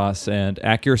gravitas and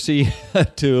accuracy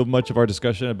to much of our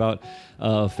discussion about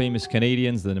famous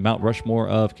Canadians, the Mount Rushmore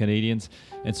of Canadians.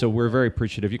 And so we're very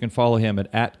appreciative. You can follow him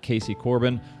at Casey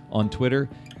Corbin on Twitter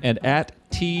and at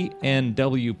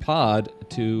TNW Pod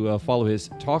to follow his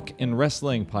Talk in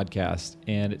Wrestling podcast.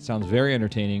 And it sounds very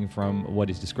entertaining from what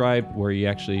he's described, where he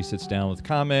actually sits down with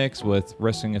comics, with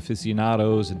wrestling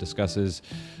aficionados, and discusses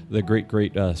the great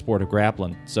sport of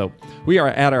grappling. So we are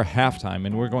at our halftime,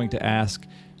 and we're going to ask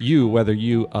you whether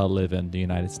you live in the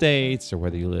United States or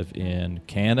whether you live in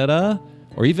Canada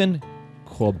or even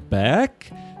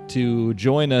Quebec to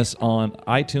join us on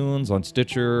iTunes, on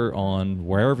Stitcher, on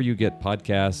wherever you get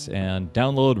podcasts, and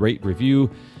download, rate, review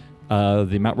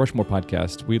the Mount Rushmore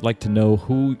podcast. We'd like to know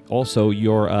who also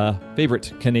your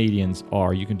favorite Canadians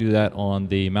are. You can do that on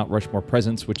the Mount Rushmore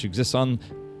Presence, which exists on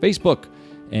Facebook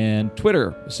and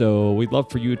Twitter. So we'd love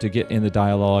for you to get in the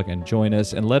dialogue and join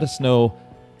us and let us know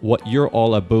what you're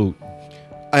all about.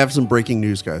 I have some breaking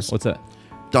news, guys. What's that?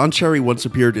 Don Cherry once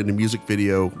appeared in a music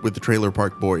video with the Trailer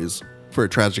Park Boys for a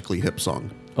Tragically Hip song.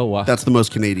 Oh, wow. That's the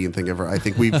most Canadian thing ever. I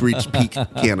think we've reached peak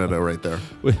Canada right there.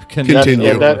 Continue.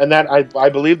 And that I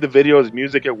believe the video is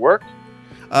Music at Work.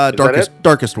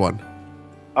 Darkest One.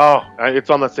 Oh, it's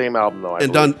on the same album, though.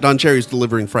 And Don Cherry's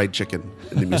delivering fried chicken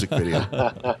in the music video.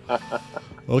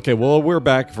 Okay, well, we're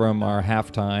back from our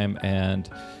halftime, and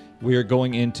we are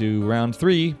going into round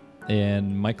 3,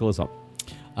 and Michael is up.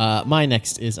 My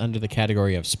next is under the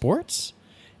category of sports,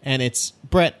 and it's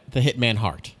Bret the Hitman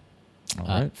Hart.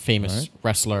 Famous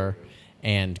wrestler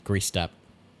and greased up.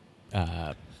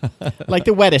 Like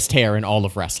the wettest hair in all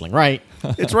of wrestling, right?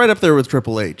 It's right up there with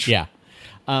Triple H. Yeah.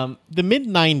 The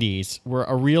mid-'90s were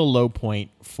a real low point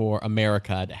for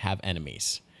America to have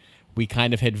enemies. We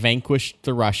kind of had vanquished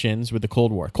the Russians with the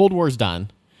Cold War. Cold War's done.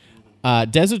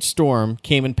 Desert Storm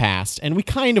came and passed, and we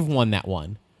kind of won that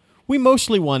one. We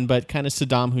mostly won, but kind of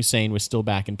Saddam Hussein was still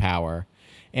back in power.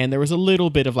 And there was a little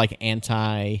bit of like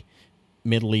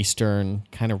anti-Middle Eastern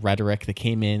kind of rhetoric that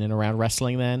came in and around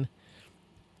wrestling then.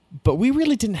 But we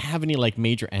really didn't have any like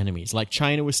major enemies. Like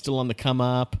China was still on the come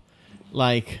up.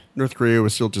 Like North Korea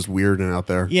was still just weird and out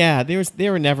there. Yeah,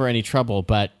 there were never any trouble.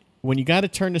 But when you got to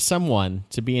turn to someone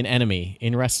to be an enemy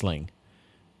in wrestling,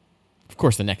 of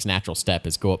course the next natural step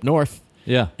is go up north.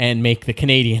 Yeah. And make the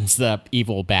Canadians the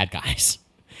evil bad guys.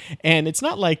 And it's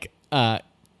not like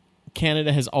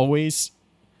Canada has always,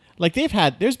 like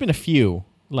there's been a few,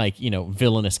 like,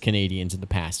 villainous Canadians in the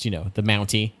past, the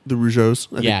Mountie. The Rougeaus.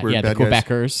 The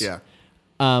Quebecers. Guys.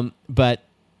 Yeah. But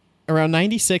around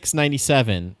 96,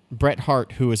 97, Bret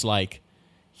Hart, who is like,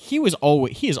 he has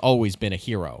always been a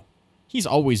hero. He's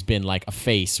always been like a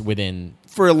face within.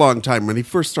 For a long time. When he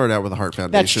first started out with the Hart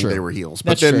Foundation, they were heels.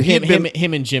 But That's then true.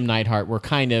 Him and Jim Neidhart were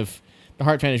kind of The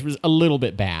Hart finish was a little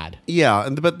bit bad. Yeah,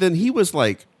 but then he was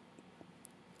like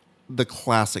the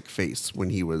classic face when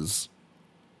he was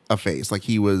a face. Like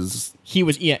he was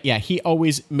yeah. He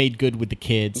always made good with the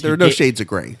kids. There are no shades of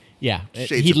gray. Yeah,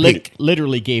 Shades he of pink.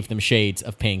 literally gave them shades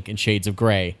of pink and shades of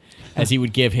gray, as he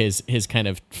would give his kind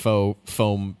of faux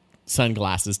foam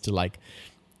sunglasses to like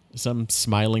some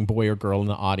smiling boy or girl in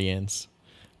the audience.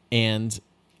 And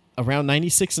around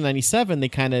 96 and 97, they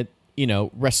kind of,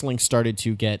 wrestling started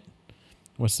to get,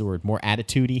 what's the word, more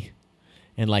attitude-y.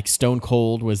 And like Stone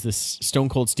Cold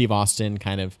Steve Austin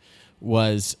kind of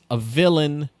was a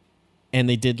villain, and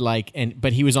they did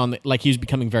but he was he was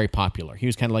becoming very popular. He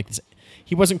was kind of like this,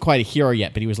 he wasn't quite a hero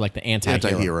yero, but he was like the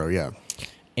anti-hero. Yeah.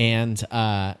 And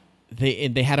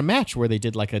they had a match where they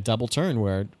did like a double turn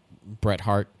where Bret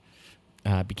Hart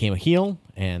became a heel,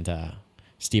 and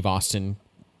Steve Austin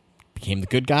became the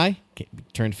good guy,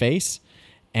 turned face,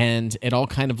 and it all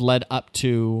kind of led up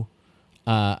to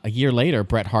a year later,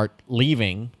 Bret Hart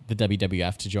leaving the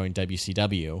WWF to join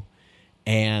WCW,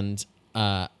 and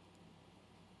the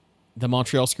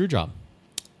Montreal Screwjob.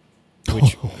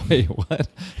 Which wait, what?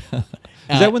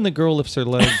 Is that when the girl lifts her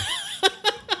leg?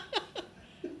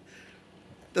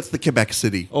 That's the Quebec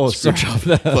City. Oh, sorry.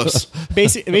 Close.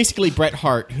 Basically, Bret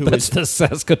Hart, That's the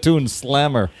Saskatoon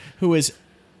Slammer.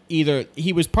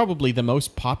 He was probably the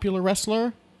most popular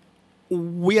wrestler.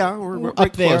 Yeah, we're Up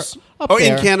right there. close. Up in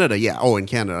there. Canada, yeah. Oh, in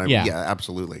Canada, Yeah. yeah,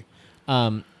 absolutely.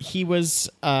 He was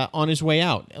on his way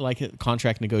out. Like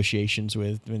contract negotiations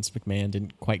with Vince McMahon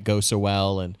didn't quite go so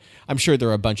well, and I'm sure there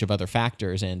are a bunch of other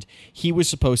factors. And he was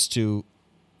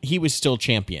still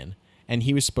champion, and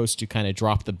he was supposed to kind of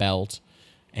drop the belt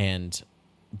and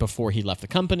before he left the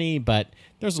company, but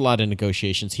there's a lot of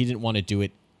negotiations. He didn't want to do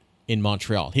it in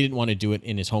Montreal. He didn't want to do it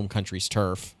in his home country's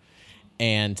turf,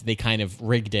 and they kind of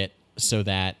rigged it so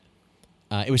that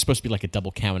it was supposed to be like a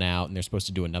double count out, and they're supposed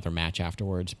to do another match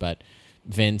afterwards, but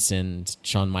Vince and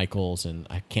Shawn Michaels and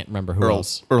I can't remember who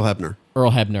else. Earl Hebner.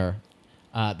 Earl Hebner.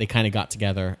 They kind of got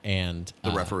together and...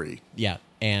 The referee. Yeah,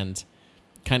 and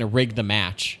kind of rigged the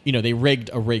match. They rigged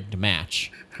a rigged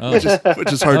match. Which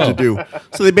is hard to do.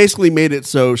 So they basically made it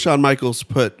so Shawn Michaels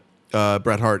put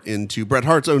Bret Hart into Bret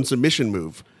Hart's own submission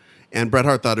move, and Bret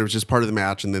Hart thought it was just part of the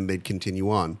match, and then they'd continue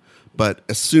on. But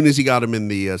as soon as he got him in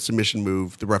the submission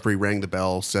move, the referee rang the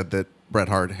bell, said that Bret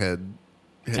Hart had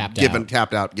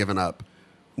tapped out, given up,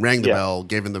 rang the bell,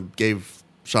 gave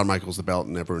Shawn Michaels the belt,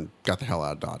 and everyone got the hell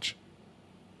out of Dodge.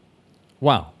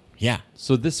 Wow. Yeah.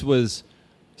 So this was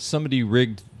somebody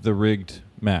rigged the rigged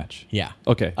match. Yeah.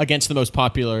 Okay. Against the most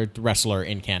popular wrestler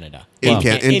in Canada. And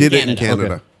did it in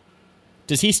Canada. Okay.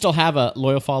 Does he still have a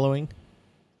loyal following?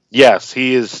 Yes,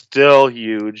 he is still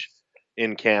huge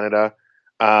in Canada.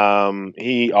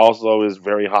 He also is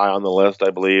very high on the list, I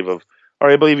believe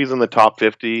he's in the top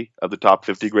 50 of the top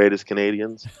 50 greatest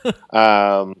Canadians.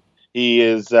 He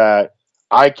is,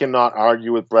 I cannot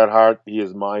argue with Bret Hart. He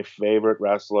is my favorite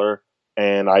wrestler,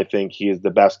 and I think he is the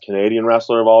best Canadian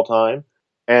wrestler of all time.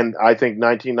 And I think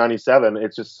 1997,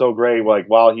 it's just so great. Like,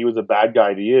 while he was a bad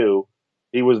guy to you,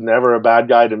 he was never a bad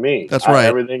guy to me. That's right.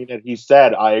 Everything that he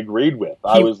said, I agreed with.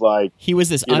 I was like, he was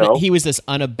this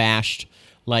unabashed,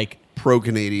 like,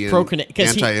 pro-Canadian,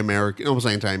 'cause anti-American, almost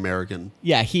anti-American.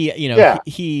 Yeah, he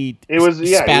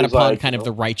spat upon like, kind of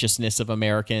the righteousness of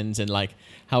Americans and like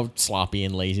how sloppy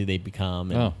and lazy they've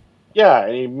become. And, yeah,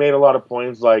 and he made a lot of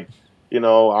points like,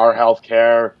 our health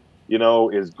care,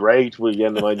 is great. You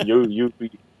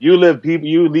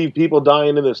leave people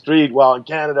dying in the street, while in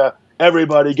Canada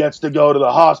everybody gets to go to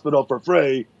the hospital for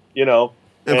free. And of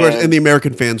course, and the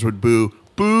American fans would boo.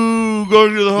 Boo!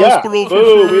 Going to the hospital for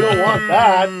boo! free. We don't want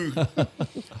that.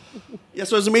 Yeah,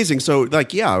 so it's amazing. So,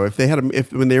 if they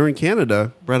had when they were in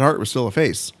Canada, Bret Hart was still a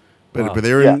face, but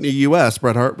they were in the U.S.,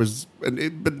 Bret Hart was,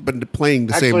 but playing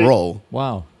the same role.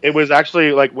 Wow! It was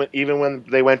actually like even when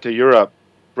they went to Europe,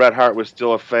 Bret Hart was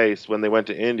still a face. When they went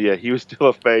to India, he was still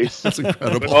a face. That's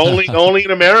incredible. But only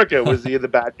in America was he the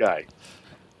bad guy.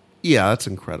 Yeah, that's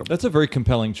incredible. That's a very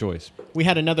compelling choice. We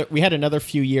had another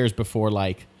few years before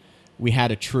we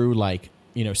had a true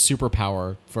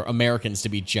superpower for Americans to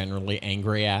be generally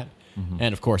angry at. Mm-hmm.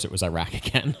 And of course it was Iraq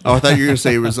again. Oh, I thought you were going to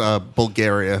say it was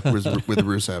Bulgaria with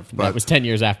Rusev. But it was 10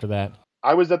 years after that.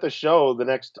 I was at the show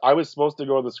I was supposed to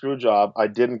go to the screw job. I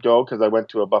didn't go because I went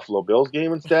to a Buffalo Bills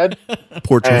game instead.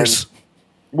 Poor choice.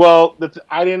 Well,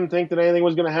 I didn't think that anything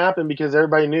was going to happen because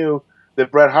everybody knew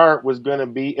that Bret Hart was going to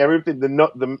be everything.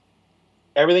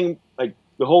 Everything, like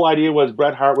the whole idea was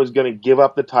Bret Hart was going to give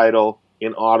up the title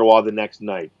in Ottawa the next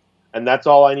night, and that's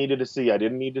all I needed to see. I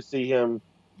didn't need to see him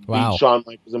beat Shawn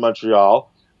Michaels in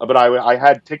Montreal, but I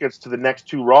had tickets to the next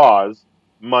two Raws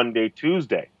Monday,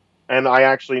 Tuesday, and I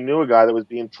actually knew a guy that was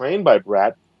being trained by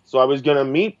Brett, so I was going to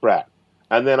meet Brett.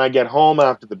 And then I get home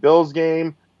after the Bills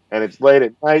game, and it's late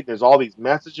at night. There's all these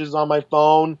messages on my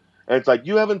phone, and it's like,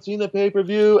 you haven't seen the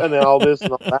pay-per-view, and then all this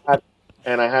and all that.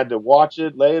 And I had to watch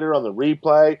it later on the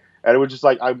replay, and it was just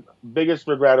like, biggest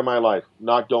regret of my life,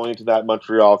 not going to that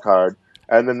Montreal card.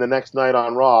 And then the next night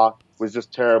on Raw was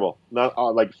just terrible. Not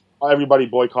like everybody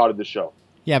boycotted the show.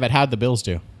 Yeah, but how'd the Bills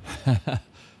do?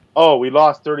 Oh, we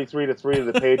lost 33-3 to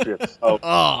the Patriots. So It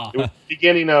was the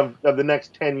beginning of the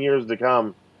next 10 years to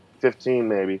come. 15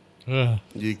 maybe.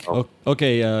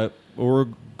 Okay, we're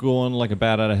going like a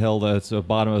bat out of hell. That's the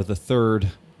bottom of the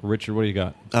third. Richard, what do you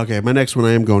got? Okay, my next one,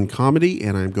 I am going comedy,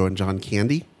 and I'm going John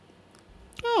Candy.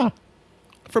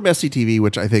 From SCTV,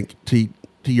 which I think, to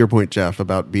your point, Jeff,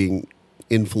 about being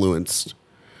influenced,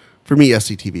 for me,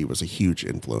 SCTV was a huge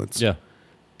influence. Yeah.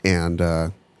 And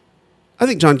I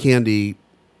think John Candy,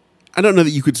 I don't know that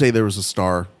you could say there was a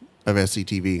star of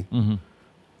SCTV,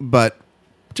 but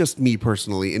just me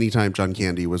personally, anytime John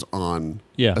Candy was on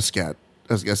a skit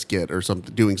or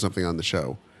something, doing something on the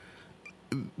show,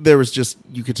 there was just,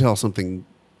 you could tell something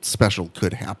special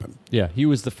could happen. Yeah, he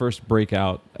was the first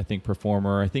breakout, I think,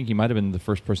 performer. I think he might have been the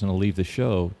first person to leave the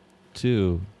show,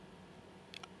 too.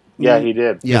 Yeah, he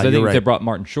did. Yeah, I think right. they brought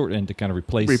Martin Short in to kind of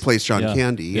replace John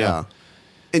Candy, yeah.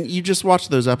 And you just watch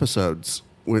those episodes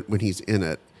when he's in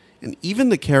it, and even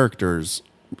the characters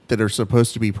that are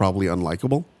supposed to be probably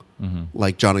unlikable,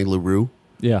 like Johnny LaRue,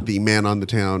 the man on the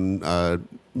town,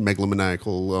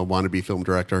 megalomaniacal wannabe film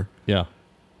director. Yeah.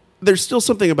 There's still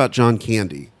something about John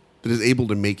Candy that is able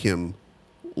to make him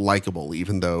likable,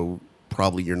 even though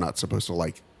probably you're not supposed to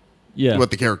like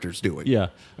what the character's doing. Yeah.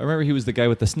 I remember he was the guy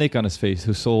with the snake on his face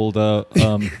who sold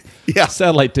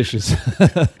satellite dishes.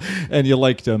 And you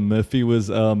liked him if he was...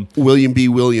 William B.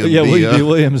 Williams. Yeah, William B.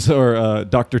 Williams or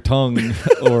Dr. Tongue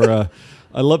or...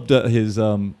 I loved his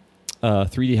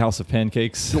 3D House of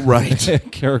Pancakes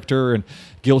character, and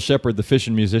Gil Shepard, the fish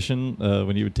and musician,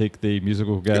 when he would take the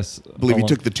musical guests. I believe he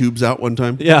took the tubes out one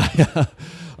time. Yeah.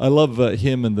 I love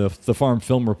him and the Farm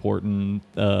Film Report and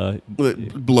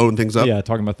blowing things up. Yeah,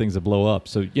 talking about things that blow up.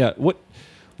 So yeah, what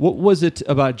was it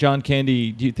about John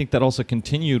Candy? Do you think that also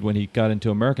continued when he got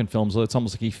into American films? It's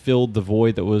almost like he filled the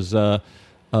void that was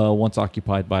once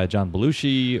occupied by John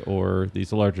Belushi or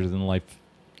these larger than life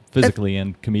physically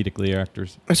and comedically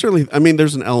actors. I mean,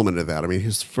 there's an element of that. I mean,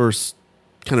 his first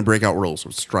kind of breakout roles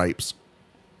was Stripes,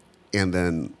 and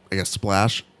then I guess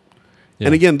Splash. Yeah.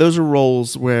 And again, those are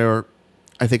roles where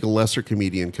I think a lesser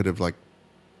comedian could have like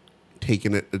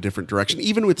taken it a different direction.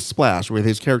 Even with Splash, where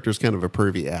his character is kind of a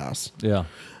pervy ass. Yeah.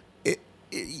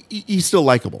 He's still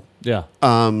likable. Yeah.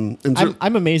 I'm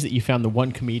amazed that you found the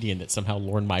one comedian that somehow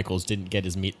Lorne Michaels didn't get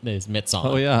his mitts on.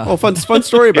 Oh yeah. Oh, fun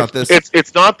story about this.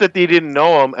 It's not that they didn't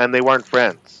know him and they weren't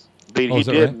friends. He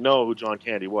did know who John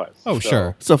Candy was. Oh,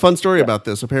 sure. So fun story about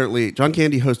this. Apparently, John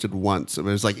Candy hosted once. It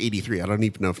was like 83. I don't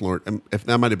even know if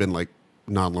that might have been like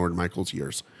non-Lorne Michaels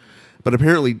years. But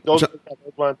apparently... Those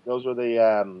were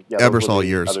the... Ebersol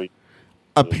years.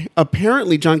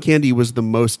 Apparently, John Candy was the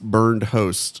most burned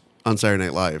host on Saturday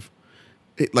Night Live.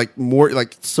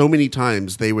 So many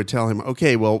times they would tell him,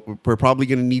 okay, well, we're probably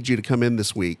going to need you to come in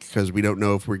this week because we don't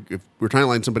know if we're trying to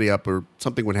line somebody up or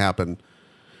something would happen.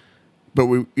 But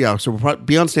so we'll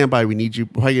be on standby. We're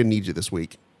probably going to need you this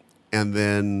week. And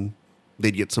then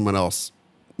they'd get someone else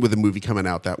with a movie coming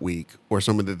out that week or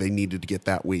someone that they needed to get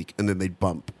that week. And then they'd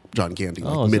bump John Candy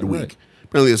midweek. Right?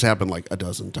 Apparently this happened like a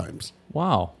dozen times.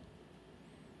 Wow.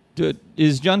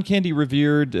 Is John Candy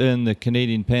revered in the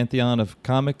Canadian pantheon of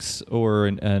comics or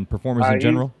and performers in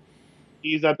general?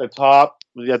 He's at the top,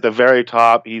 at the very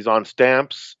top. He's on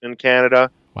Stamps in Canada.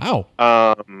 Wow.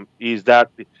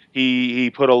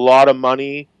 He put a lot of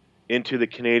money into the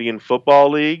Canadian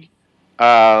Football League.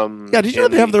 Did you know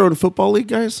they have their own football league,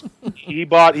 guys? He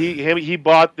bought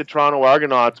the Toronto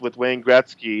Argonauts with Wayne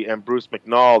Gretzky and Bruce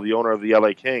McNall, the owner of the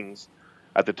LA Kings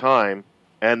at the time.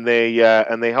 And they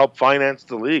helped finance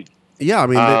the league. Yeah, I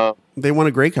mean, they won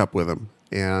a Grey Cup with him,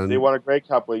 and they won a Grey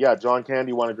Cup with John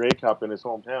Candy won a Grey Cup in his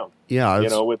hometown. Yeah,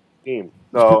 with the team.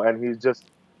 So and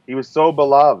he was so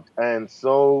beloved and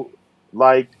so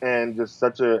liked and just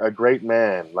such a great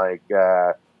man. Like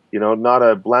not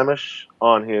a blemish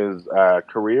on his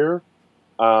career.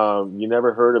 You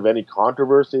never heard of any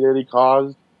controversy that he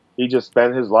caused. He just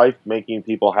spent his life making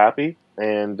people happy,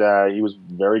 and he was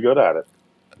very good at it.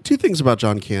 Two things about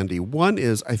John Candy. One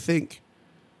is I think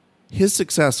his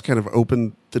success kind of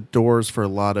opened the doors for a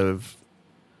lot of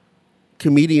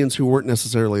comedians who weren't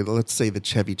necessarily, let's say, the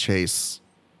Chevy Chase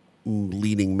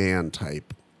leading man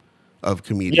type of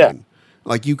comedian. Yeah.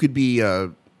 Like you could be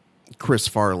Chris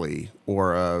Farley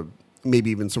or maybe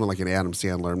even someone like an Adam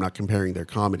Sandler. I'm not comparing their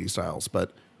comedy styles,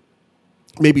 but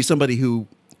maybe somebody whose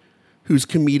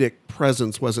comedic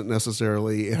presence wasn't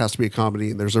necessarily, it has to be a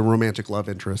comedy and there's a romantic love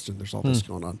interest and there's all this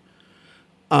going on.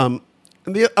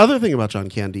 And the other thing about John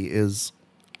Candy is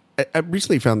I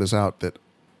recently found this out that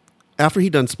after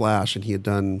he'd done Splash and he had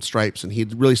done Stripes and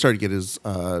he'd really started to get his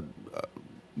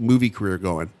movie career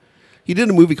going, he did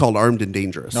a movie called Armed and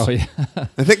Dangerous. Oh, yeah.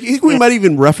 I think we might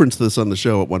even reference this on the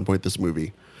show at one point, this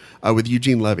movie, with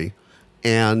Eugene Levy.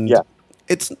 And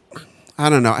it's, I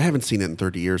don't know, I haven't seen it in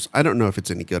 30 years. I don't know if it's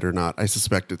any good or not. I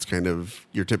suspect it's kind of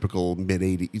your typical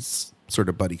mid-'80s sort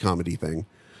of buddy comedy thing.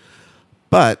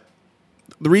 But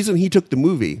the reason he took the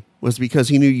movie was because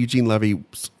he knew Eugene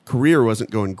Levy's career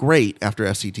wasn't going great after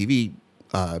SCTV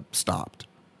stopped.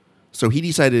 So he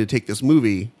decided to take this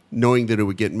movie knowing that it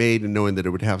would get made and knowing that it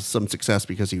would have some success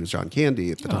because he was John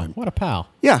Candy at the time. What a pal.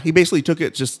 Yeah, he basically took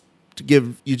it just to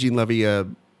give Eugene Levy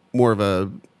more of a,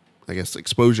 I guess,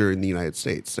 exposure in the United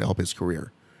States to help his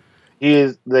career. He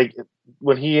is, like,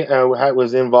 when he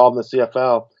was involved in the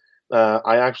CFL,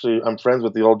 I'm friends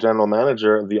with the old general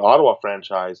manager of the Ottawa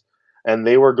franchise, and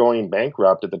they were going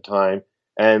bankrupt at the time.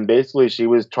 And basically, she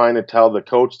was trying to tell the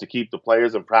coach to keep the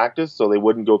players in practice so they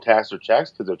wouldn't go cash their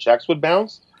checks because their checks would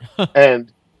bounce.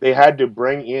 And they had to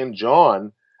bring in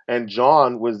John, and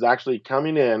John was actually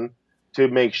coming in to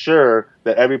make sure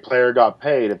that every player got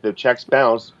paid. If the checks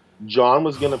bounced, John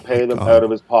was going to pay them out of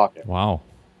his pocket. Wow.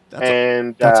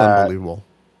 That's unbelievable.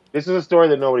 This is a story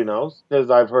that nobody knows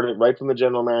because I've heard it right from the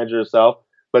general manager herself.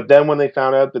 But then when they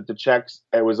found out that the checks,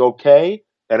 it was okay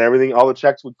and everything, all the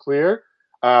checks would clear,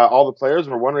 all the players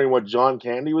were wondering what John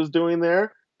Candy was doing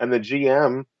there. And the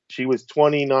GM, she was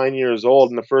 29 years old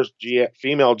and the first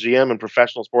female GM in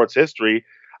professional sports history.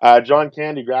 John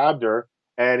Candy grabbed her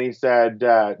and he said,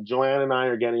 Joanne and I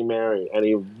are getting married. And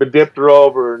he dipped her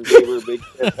over and gave her a big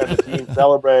kiss and the team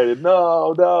celebrated.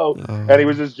 No. And he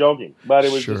was just joking. But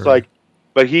it was just like,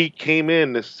 but he came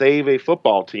in to save a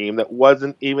football team that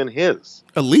wasn't even his.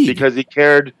 A league. Because he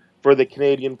cared for the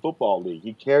Canadian Football League.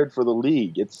 He cared for the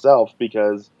league itself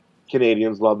because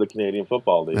Canadians love the Canadian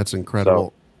Football League. That's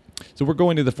incredible. So we're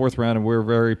going to the fourth round, and we're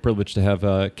very privileged to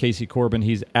have Casey Corbin.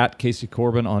 He's at Casey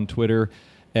Corbin on Twitter,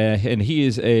 and he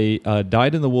is a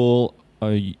dyed-in-the-wool,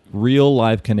 real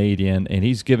live Canadian, and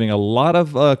he's giving a lot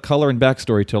of color and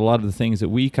backstory to a lot of the things that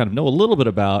we kind of know a little bit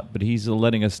about, but he's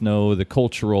letting us know the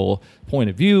cultural point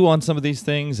of view on some of these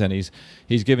things, and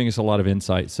he's giving us a lot of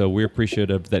insight. So we're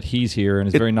appreciative that he's here and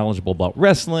is very knowledgeable about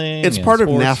wrestling. It's part of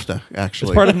NAFTA,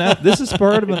 actually. It's part of NAFTA. This is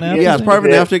part of a NAFTA. Yeah, it's part of a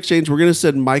NAFTA exchange. We're going to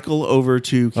send Michael over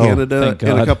to Canada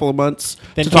in a couple of months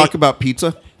to talk about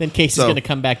pizza. Then Casey's going to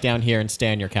come back down here and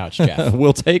stay on your couch, Jeff.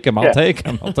 We'll take him. I'll take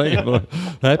him.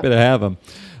 Happy to have him.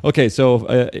 Okay,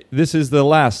 so this is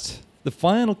the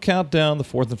final countdown, the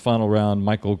fourth and final round.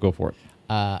 Michael, go for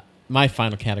it. My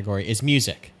final category is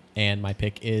music, and my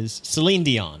pick is Celine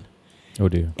Dion. Oh,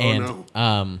 dear. And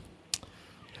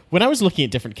when I was looking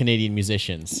at different Canadian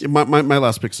musicians... My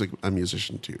last pick's a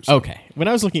musician, too. So. Okay. When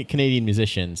I was looking at Canadian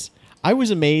musicians, I was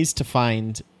amazed to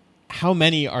find how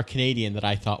many are Canadian that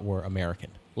I thought were American.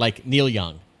 Like Neil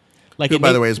Young. Who,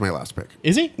 by the way, is my last pick.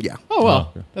 Is he? Yeah. Oh,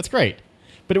 well, that's great.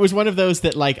 But it was one of those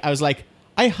that, I was like,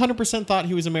 I 100% thought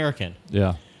he was American.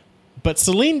 Yeah. But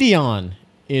Celine Dion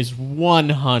is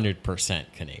 100%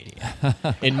 Canadian.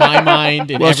 In my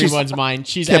mind, in everyone's mind.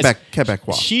 She's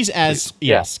Quebecois. She's as,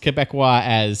 Quebecois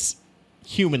as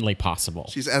humanly possible.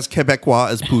 She's as Quebecois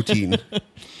as Poutine.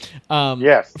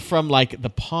 Yes. From,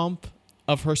 the pomp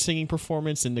of her singing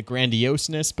performance and the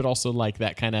grandioseness, but also,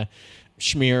 that kind of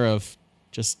smear of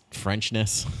just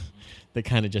Frenchness that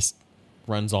kind of just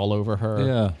runs all over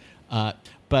her. Yeah.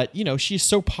 But, she's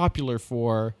so popular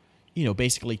for,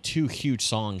 basically two huge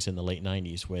songs in the late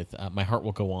 90s with My Heart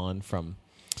Will Go On from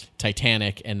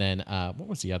Titanic, and then, what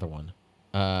was the other one?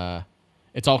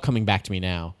 It's All Coming Back to Me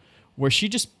Now, where she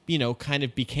just, kind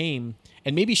of became,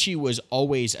 and maybe she was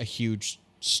always a huge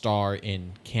star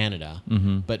in Canada,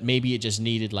 but maybe it just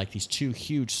needed, these two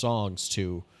huge songs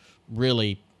to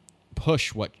really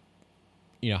push what,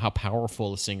 how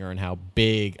powerful a singer and how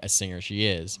big a singer she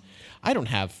is. I don't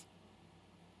have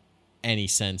any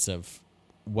sense of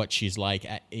what she's like,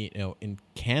 in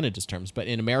Canada's terms, but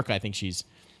in America, I think she's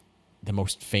the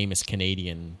most famous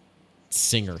Canadian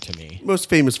singer to me. Most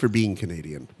famous for being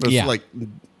Canadian.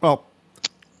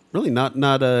 Really not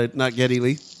Geddy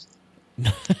Lee.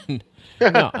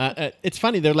 No, it's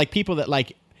funny. They're people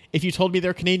that if you told me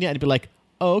they're Canadian, I'd be like,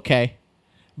 oh, okay.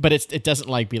 But it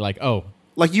doesn't be oh.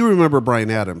 You remember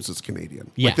Bryan Adams as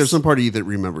Canadian. Yes. There's some part of you that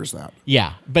remembers that.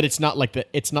 Yeah, but it's not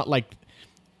it's not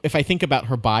if I think about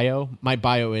her bio, my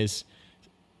bio is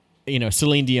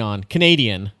Celine Dion,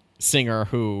 Canadian singer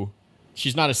who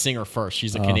she's not a singer first.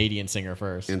 She's a Canadian singer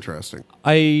first. Interesting.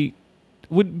 I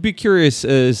would be curious,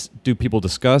 do people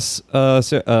discuss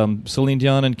Celine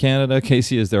Dion in Canada?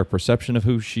 Casey, is there a perception of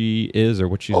who she is or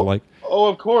what she's like? Oh,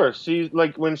 of course. She's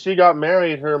like, when she got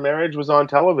married, her marriage was on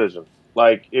television.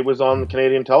 Like, it was on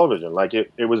Canadian television. Like,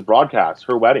 it was broadcast,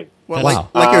 her wedding. Well,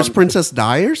 like it was Princess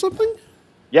Di or something?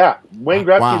 Yeah. Wayne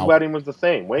Gretzky's Wow. wedding was the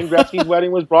same. Wayne Gretzky's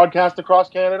wedding was broadcast across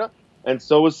Canada, and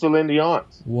so was Celine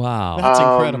Dion's. Wow. That's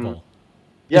incredible.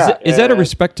 Yeah. Is that a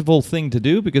respectable thing to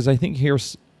do? Because I think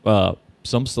here's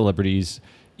some celebrities,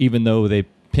 even though they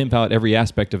pimp out every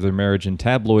aspect of their marriage in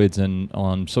tabloids and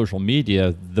on social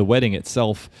media, the wedding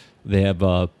itself, they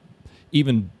have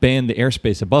even banned the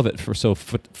airspace above it so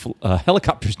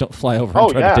helicopters don't fly over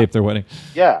and try to tape their wedding.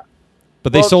 Yeah.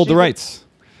 But they sold the rights.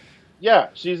 Yeah,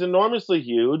 she's enormously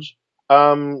huge.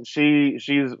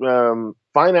 She's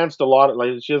financed a lot.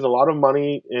 Like, she has a lot of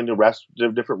money into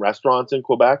different restaurants in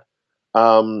Quebec,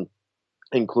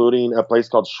 including a place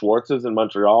called Schwartz's in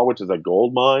Montreal, which is a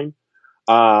gold mine,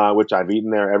 which I've eaten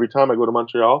there every time I go to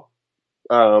Montreal.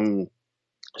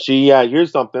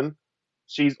 Here's something.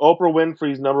 She's Oprah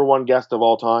Winfrey's #1 guest of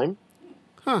all time.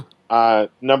 Huh.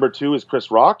 Number 2 is Chris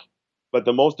Rock. But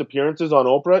the most appearances on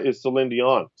Oprah is Celine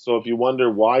Dion. So if you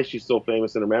wonder why she's so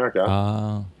famous in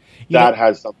America, that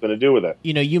has something to do with it.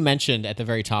 You mentioned at the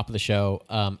very top of the show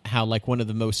how like one of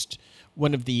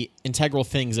the integral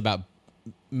things about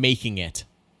making it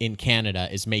in Canada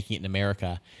is making it in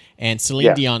America. And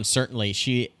Celine Dion, certainly,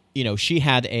 she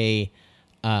had a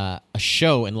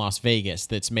show in Las Vegas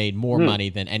that's made more money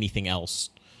than anything else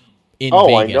in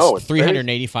Vegas. I know. It's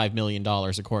 $385 million,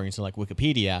 according to like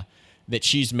Wikipedia, that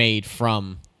she's made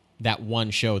from that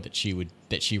one show that she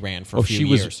ran for a few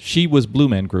years. She was Blue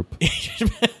Man Group.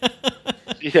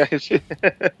 Yeah.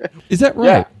 Is that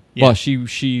right? Yeah. Well, she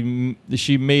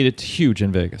made it huge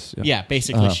in Vegas. Yeah,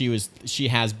 basically she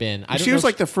has been. She was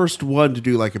like the first one to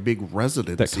do like a big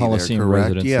residency. That Coliseum there, correct?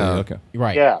 residency. Yeah. Okay.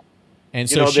 right. Yeah. And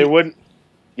so they wouldn't.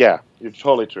 Yeah, you're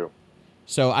totally true.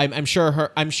 So I'm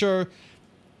sure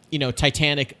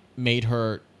Titanic made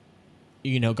her,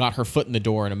 got her foot in the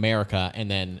door in America, and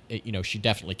then she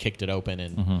definitely kicked it open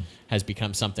and has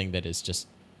become something that is just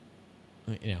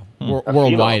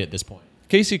worldwide at this point.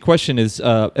 Casey, question is: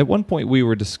 at one point we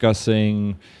were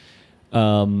discussing,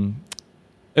 is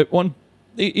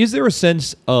there a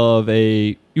sense of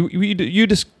a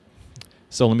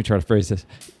So let me try to phrase this.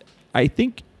 I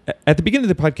think at the beginning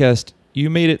of the podcast you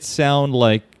made it sound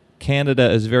like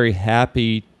Canada is very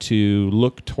happy to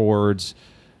look towards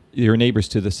your neighbors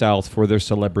to the south for their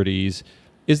celebrities.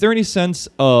 Is there any sense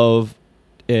of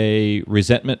a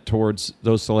resentment towards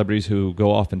those celebrities who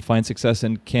go off and find success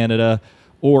in Canada?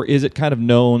 Or is it kind of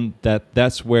known that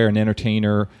that's where an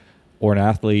entertainer or an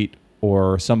athlete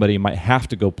or somebody might have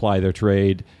to go ply their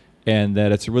trade, and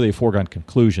that it's really a foregone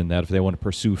conclusion that if they want to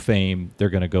pursue fame, they're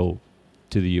going to go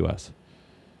to the U.S.?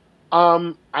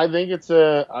 I think it's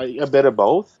a bit of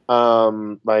both.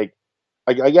 I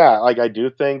do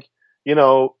think,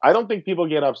 I don't think people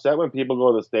get upset when people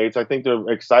go to the States. I think they're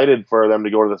excited for them to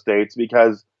go to the States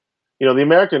because, the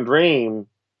American dream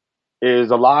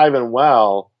is alive and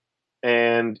well.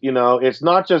 And, it's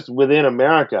not just within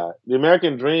America. The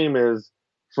American dream is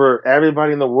for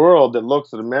everybody in the world that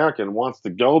looks at America and wants to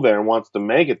go there and wants to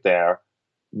make it there.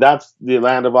 That's the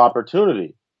land of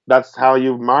opportunity. That's how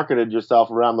you've marketed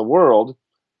yourself around the world.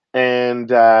 And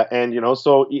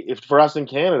so if for us in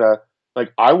Canada,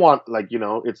 I want,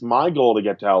 it's my goal to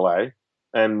get to LA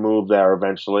and move there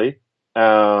eventually.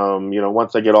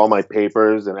 Once I get all my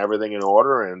papers and everything in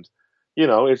order, and,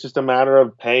 it's just a matter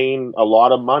of paying a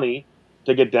lot of money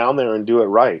to get down there and do it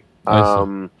right.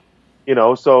 So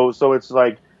it's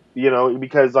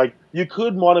because you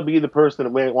could want to be the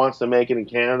person that wants to make it in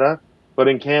Canada, but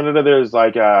in Canada there's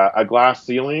a glass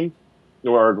ceiling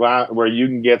or where you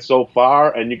can get so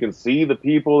far and you can see the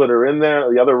people that are in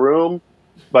there, the other room,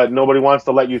 but nobody wants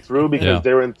to let you through because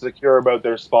they're insecure about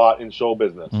their spot in show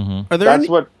business. Mm-hmm.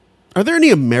 Are there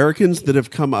any Americans that have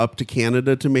come up to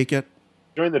Canada to make it?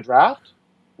 During the draft,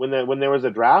 when there was a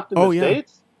draft in the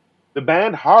States, the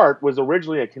band Heart was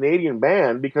originally a Canadian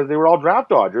band because they were all draft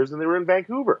dodgers and they were in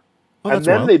Vancouver. And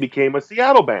then they became a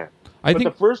Seattle band. But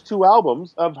the first 2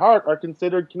 albums of Heart are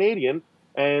considered Canadian,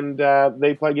 and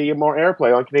they get more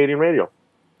airplay on Canadian radio.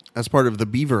 As part of the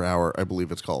Beaver Hour, I believe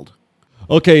it's called.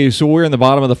 Okay, so we're in the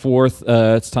bottom of the 4th.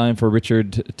 It's time for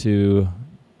Richard to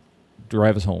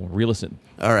drive us home. Re-listen.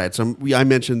 All right, so I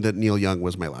mentioned that Neil Young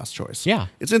was my last choice. Yeah.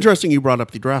 It's interesting you brought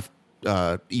up the draft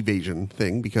evasion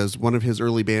thing because one of his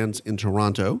early bands in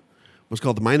Toronto was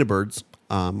called the Mynah Birds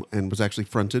and was actually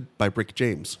fronted by Rick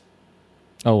James.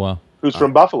 Oh, wow. Who's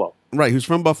from Buffalo. Right, who's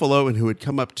from Buffalo and who had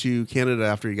come up to Canada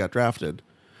after he got drafted.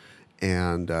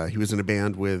 And he was in a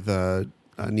band with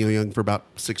Neil Young for about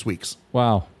 6 weeks.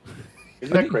 Wow.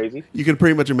 Isn't that crazy? You can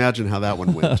pretty much imagine how that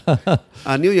one went.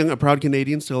 Neil Young, a proud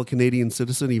Canadian, still a Canadian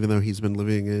citizen, even though he's been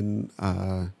living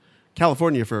in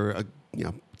California for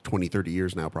 20, 30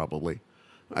 years now, probably.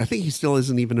 I think he still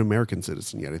isn't even an American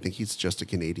citizen yet. I think he's just a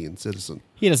Canadian citizen.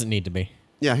 He doesn't need to be.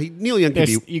 Yeah, Neil Young can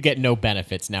be You get no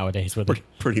benefits nowadays with it.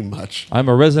 pretty much. I'm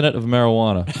a resident of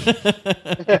marijuana.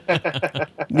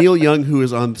 Neil Young, who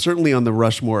is certainly on the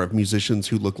Rushmore of musicians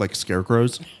who look like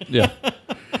scarecrows. Yeah.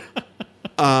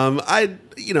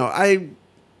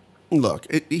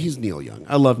 He's Neil Young.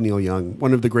 I love Neil Young,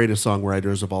 one of the greatest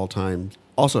songwriters of all time.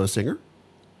 Also a singer.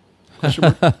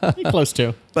 Close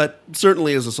to. But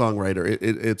certainly as a songwriter,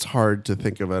 it's hard to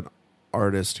think of an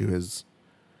artist who has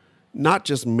not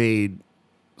just made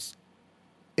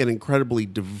an incredibly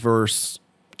diverse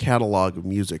catalog of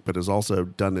music, but has also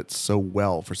done it so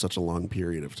well for such a long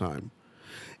period of time.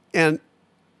 And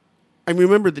I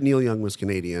remember that Neil Young was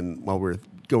Canadian while we were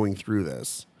going through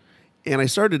this. And I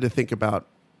started to think about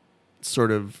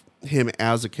sort of him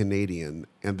as a Canadian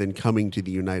and then coming to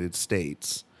the United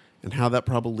States and how that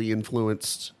probably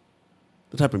influenced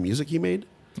the type of music he made.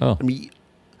 Oh. I mean,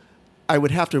 I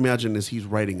would have to imagine as he's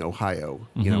writing Ohio,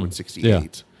 in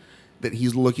 68, that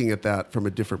he's looking at that from a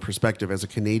different perspective as a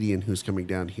Canadian who's coming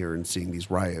down here and seeing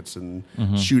these riots and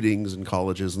shootings in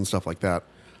colleges and stuff like that,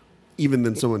 even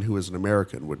than someone who is an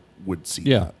American would see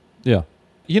that. Yeah.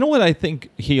 You know what I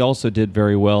think he also did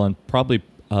very well, and probably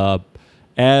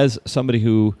as somebody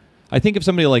who, I think of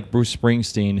somebody like Bruce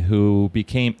Springsteen who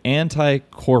became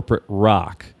anti-corporate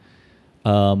rock.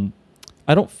 I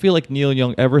don't feel like Neil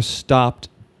Young ever stopped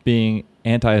being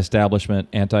anti-establishment,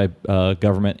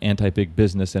 anti-government, anti-big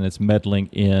business, and its meddling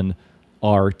in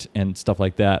art and stuff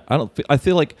like that. I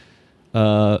feel like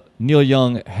Neil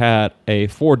Young had a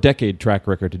 4-decade track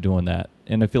record to doing that,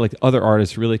 and I feel like other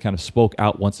artists really kind of spoke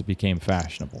out once it became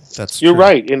fashionable. You're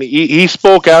right, and he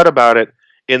spoke out about it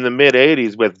in the mid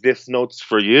 '80s with "This Note's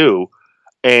for You,"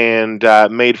 and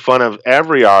made fun of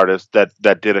every artist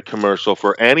that did a commercial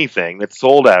for anything that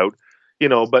sold out.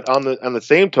 But on the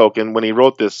same token, when he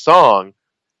wrote this song,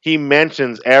 he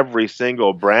mentions every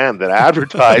single brand that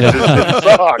advertises this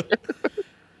song.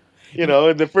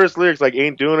 And the first lyrics like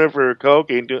 "Ain't doing it for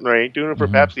Coke, ain't doing it for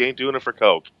Pepsi, ain't doing it for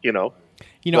Coke."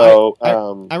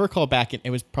 I recall back it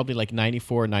was probably like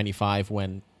 94, 95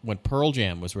 when Pearl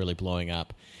Jam was really blowing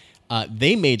up.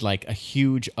 They made like a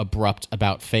huge abrupt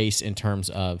about face in terms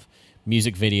of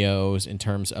music videos, in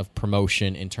terms of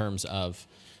promotion, in terms of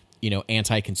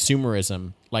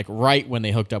anti-consumerism, like right when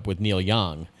they hooked up with Neil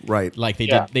Young. Right. Like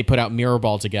they put out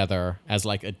Mirrorball together as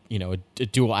like a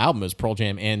dual album. It was Pearl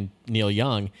Jam and Neil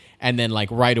Young. And then like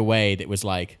right away it was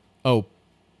like, oh,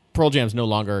 Pearl Jam's no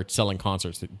longer selling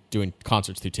concerts, doing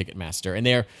concerts through Ticketmaster.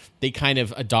 And they kind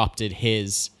of adopted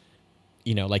his,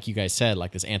 like you guys said,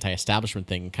 like this anti-establishment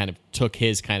thing, kind of took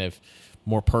his kind of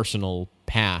more personal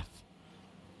path.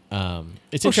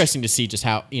 It's interesting to see just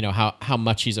how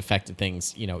much he's affected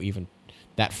things, even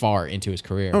that far into his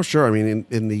career. Oh, sure. I mean,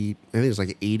 I think it was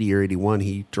like 80 or 81,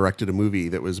 he directed a movie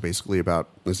that was basically about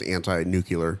this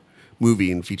anti-nuclear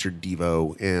movie and featured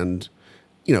Devo. And,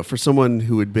 for someone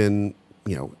who had been,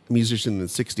 a musician in the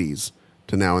 60s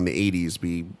to now in the 80s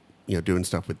be, doing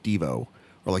stuff with Devo.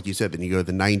 Or like you said, then you go to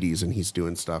the 90s and he's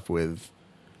doing stuff with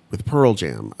Pearl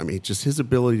Jam. I mean, just his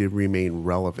ability to remain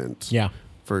relevant. Yeah.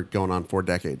 For going on 4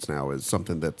 decades now is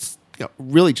something that's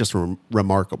really just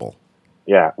remarkable.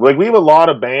 Yeah, like we have a lot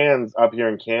of bands up here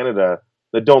in Canada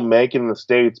that don't make it in the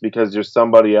States because there's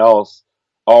somebody else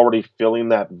already filling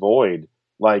that void.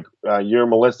 Like your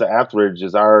Melissa Etheridge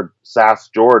is our Sass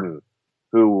Jordan,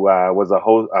 who was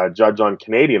a judge on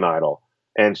Canadian Idol,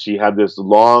 and she had this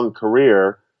long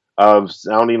career of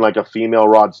sounding like a female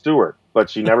Rod Stewart, but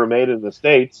she never made it in the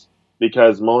States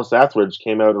because Melissa Etheridge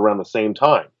came out around the same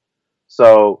time.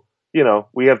 So,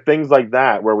 we have things like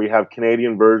that where we have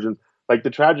Canadian versions. Like the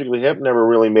Tragically Hip never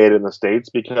really made it in the States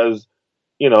because,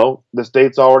 the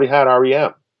States already had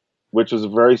REM, which was a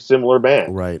very similar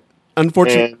band. Right.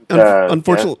 Unfortunately,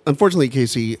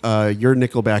 Casey, your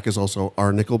Nickelback is also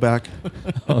our Nickelback.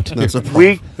 That's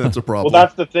a problem. Well,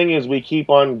 that's the thing is we keep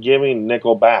on giving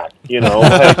Nickelback,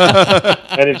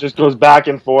 and it just goes back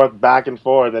and forth,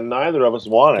 and neither of us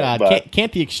want it. But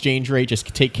can't the exchange rate just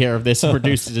take care of this and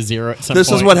reduce it to zero at some point?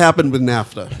 This is what happened with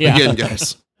NAFTA. Yeah. Again,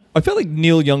 guys. I feel like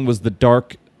Neil Young was the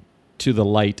dark to the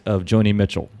light of Joni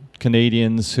Mitchell.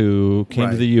 Canadians who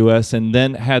came to the U.S. and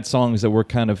then had songs that were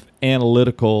kind of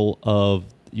analytical of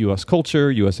U.S.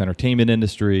 culture, U.S. entertainment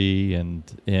industry, and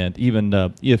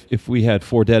even if we had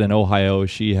For Dead in Ohio,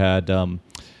 she had the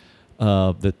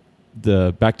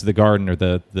Back to the Garden or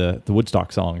the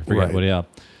Woodstock song. I forget what. Yeah.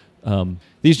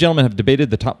 These gentlemen have debated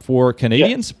the top 4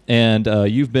 Canadians, and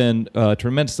you've been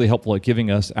tremendously helpful at giving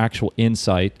us actual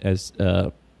insight as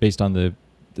based on the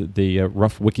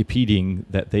rough Wikipediaing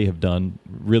that they have done.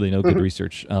 Really no good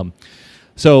research.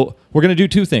 So we're going to do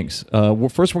 2 things.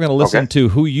 First, we're going to listen to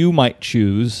who you might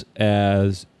choose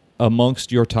as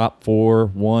amongst your top 4,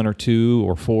 1 or 2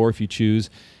 or 4 if you choose.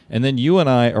 And then you and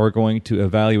I are going to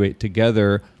evaluate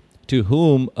together to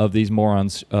whom of these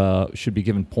morons should be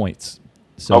given points.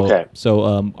 So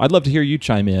I'd love to hear you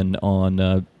chime in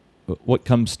on what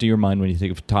comes to your mind when you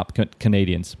think of top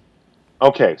Canadians.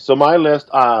 Okay, so my list,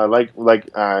 I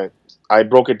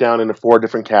broke it down into 4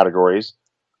 different categories: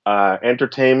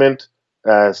 entertainment,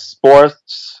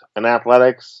 sports and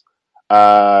athletics,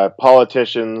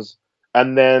 politicians,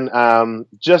 and then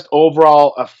just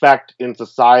overall effect in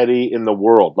society, in the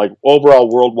world, like overall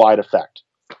worldwide effect.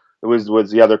 It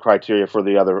was the other criteria for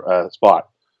the other spot.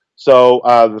 So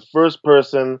the first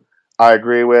person I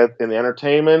agree with in the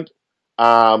entertainment,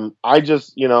 I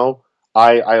just,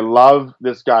 I love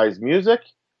this guy's music.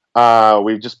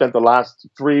 We've just spent the last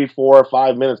 3, 4,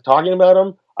 5 minutes talking about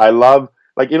him. I love,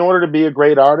 in order to be a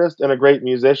great artist and a great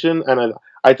musician, and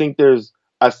I think there's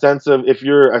a sense of, if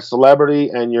you're a celebrity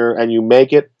and you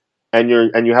make it and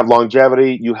you have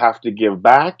longevity, you have to give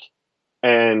back.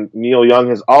 And Neil Young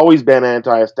has always been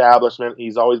anti-establishment.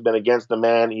 He's always been against the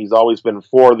man. He's always been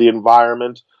for the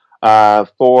environment.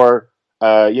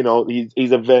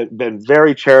 He's been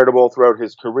very charitable throughout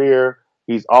his career.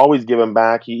 He's always given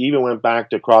back. He even went back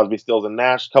to Crosby, Stills, and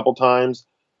Nash a couple times.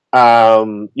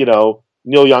 Neil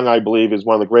Young, I believe, is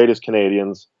one of the greatest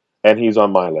Canadians, and he's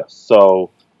on my list. So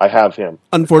I have him.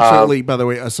 Unfortunately, by the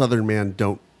way, a Southern man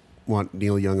don't want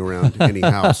Neil Young around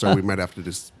anyhow, so we might have to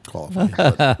disqualify.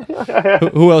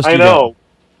 Who else do you know?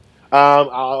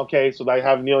 Okay, so I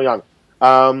have Neil Young.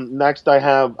 Next, I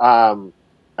have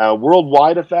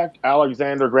worldwide effect,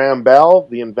 Alexander Graham Bell,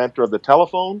 the inventor of the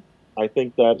telephone. I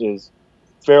think that is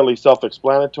fairly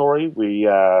self-explanatory. We,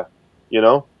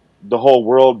 the whole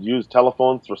world used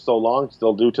telephones for so long,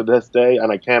 still do to this day,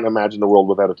 and I can't imagine the world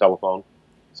without a telephone.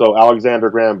 So Alexander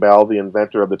Graham Bell, the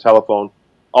inventor of the telephone.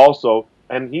 Also,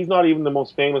 and he's not even the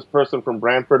most famous person from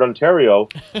Brantford, Ontario,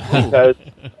 because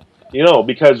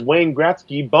Wayne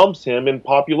Gretzky bumps him in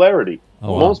popularity.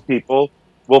 Oh, wow. Most people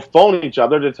will phone each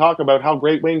other to talk about how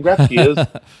great Wayne Gretzky is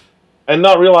and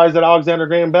not realize that Alexander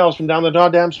Graham Bell's from down the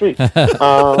goddamn street.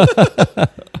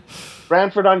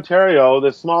 Brantford, Ontario,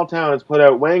 this small town, has put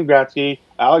out Wayne Gretzky,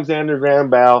 Alexander Graham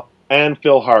Bell, and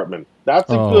Phil Hartman.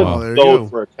 That's a good load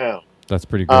for a town. That's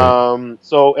pretty great.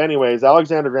 So anyways,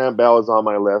 Alexander Graham Bell is on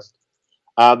my list.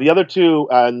 The other 2,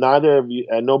 neither of you,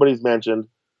 nobody's mentioned.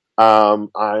 Terry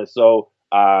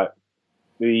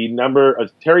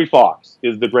Fox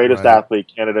is the greatest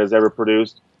athlete Canada has ever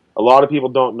produced. A lot of people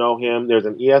don't know him. There's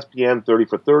an ESPN 30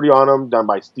 for 30 on him, done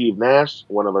by Steve Nash,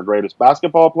 one of our greatest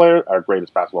basketball player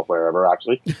ever,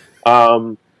 actually.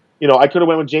 I could have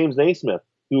went with James Naismith,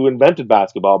 who invented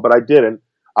basketball, but I didn't.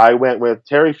 I went with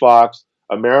Terry Fox,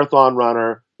 a marathon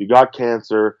runner who got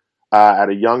cancer at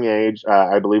a young age.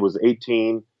 I believe was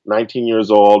 18, 19 years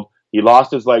old. He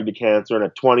lost his leg to cancer, and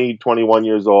at 20, 21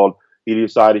 years old, he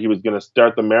decided he was going to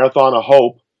start the Marathon of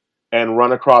Hope and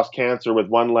run across cancer with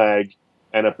one leg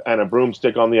and a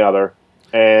broomstick on the other,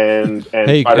 and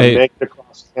try to make it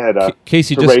across Canada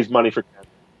Casey, to raise money for cancer.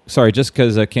 Sorry, just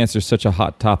because cancer is such a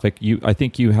hot topic, I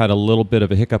think you had a little bit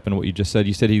of a hiccup in what you just said.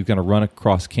 You said he was going to run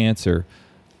across cancer.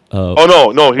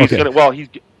 No, he's going to. Well,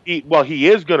 he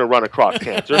is going to run across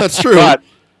cancer. That's true. But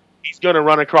he's going to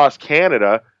run across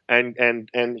Canada,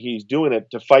 and he's doing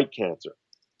it to fight cancer.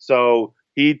 So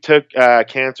he took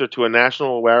cancer to a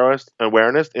national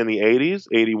awareness in the 80s,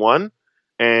 81,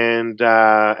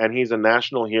 and he's a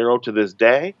national hero to this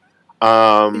day.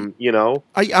 I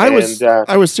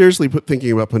was seriously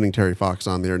thinking about putting Terry Fox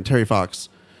on there, and Terry Fox.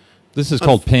 This is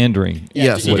called pandering.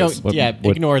 Yes.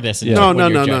 Ignore this.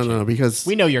 No, because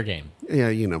we know your game. Yeah,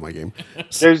 you know my game.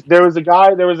 There was a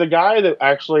guy that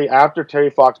actually, after Terry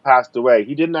Fox passed away,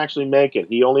 he didn't actually make it.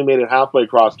 He only made it halfway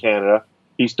across Canada.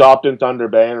 He stopped in Thunder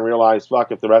Bay and realized,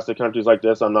 fuck, if the rest of the country's like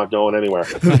this, I'm not going anywhere.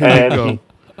 And he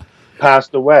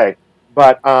passed away.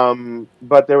 But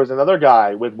there was another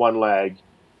guy with one leg,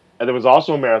 and there was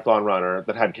also a marathon runner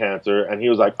that had cancer, and he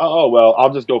was like, oh, well,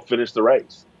 I'll just go finish the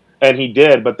race. And he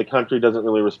did, but the country doesn't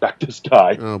really respect this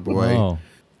guy. Oh, boy.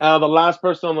 Oh. The last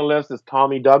person on the list is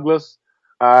Tommy Douglas.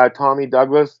 Tommy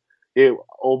Douglas, it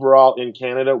overall in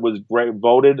Canada was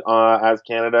voted as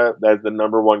Canada as the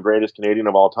number one greatest Canadian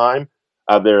of all time.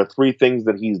 There are three things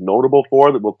that he's notable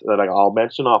for that I'll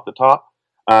mention off the top.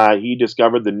 He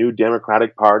discovered the new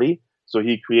Democratic Party, so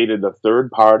he created the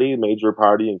third party, major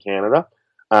party in Canada,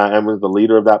 and was the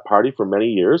leader of that party for many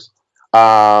years.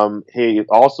 He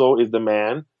also is the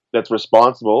man that's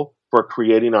responsible for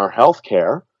creating our health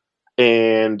care.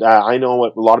 And I know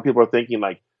what a lot of people are thinking,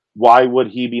 like, why would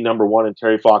he be number one and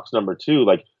Terry Fox number two?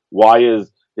 Like,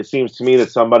 it seems to me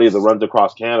that somebody that runs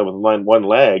across Canada with one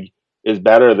leg is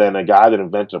better than a guy that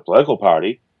invented a political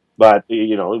party. But,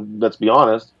 let's be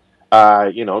honest,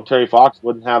 Terry Fox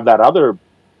wouldn't have that other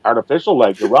artificial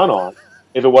leg to run on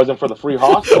if it wasn't for the free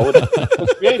hospital that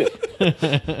was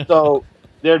created. So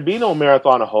there'd be no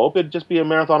marathon of hope. It'd just be a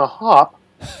marathon of hop.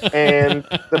 And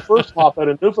the first hop out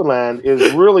of Newfoundland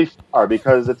is really far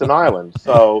because it's an island.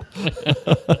 So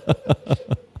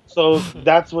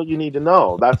that's what you need to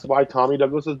know. That's why Tommy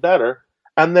Douglas is better.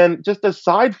 And then just a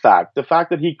side fact, the fact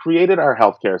that he created our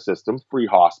healthcare system, free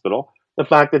hospital, the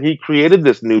fact that he created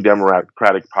this new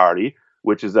Democratic Party,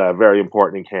 which is very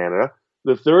important in Canada.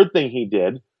 The third thing he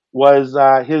did was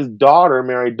his daughter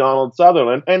married Donald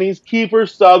Sutherland, and he's Kiefer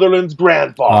Sutherland's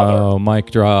grandfather. Oh,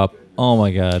 mic drop. Oh,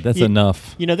 my God. That's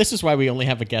enough. This is why we only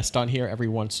have a guest on here every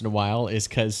once in a while, is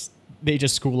because they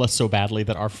just school us so badly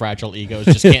that our fragile egos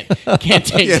just can't take. I can't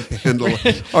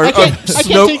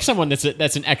take someone that's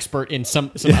an expert in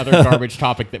some other garbage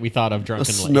topic that we thought of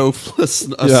drunkenly.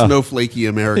 Snowflakey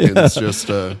Americans just.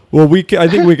 Well, I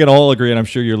think we can all agree, and I'm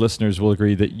sure your listeners will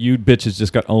agree, that you bitches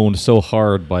just got owned so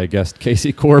hard by guest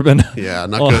Casey Corbin. Yeah,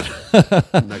 not good.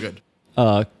 Not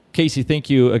good. Casey, thank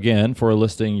you again for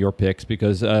listing your picks,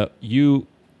 because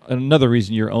another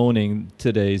reason you're owning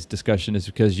today's discussion is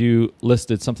because you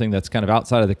listed something that's kind of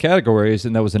outside of the categories,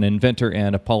 and that was an inventor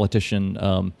and a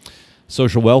politician,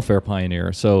 social welfare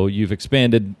pioneer. So you've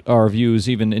expanded our views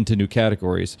even into new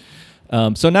categories.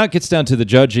 So now it gets down to the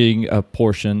judging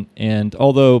portion, and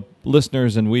although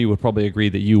listeners and we would probably agree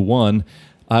that you won,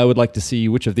 I would like to see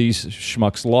which of these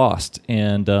schmucks lost.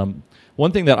 And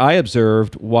one thing that I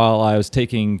observed while I was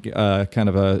taking kind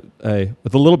of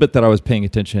with a little bit that I was paying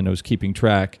attention, I was keeping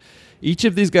track. Each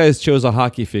of these guys chose a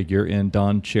hockey figure in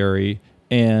Don Cherry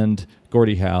and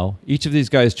Gordie Howe. Each of these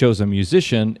guys chose a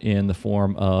musician in the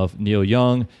form of Neil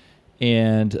Young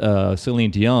and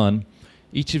Celine Dion.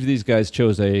 Each of these guys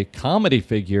chose a comedy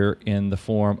figure in the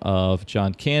form of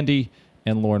John Candy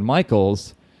and Lorne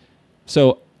Michaels.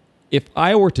 So if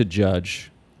I were to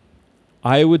judge,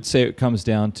 I would say it comes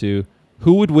down to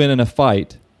who would win in a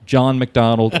fight, John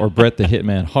McDonald or Bret the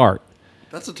Hitman Hart?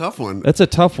 That's a tough one. That's a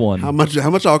tough one. How much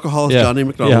alcohol has Johnny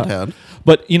McDonald had?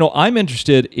 But I'm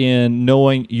interested in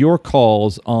knowing your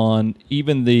calls on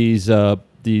even these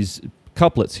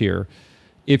couplets here.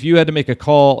 If you had to make a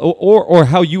call, or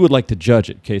how you would like to judge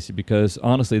it, Casey, because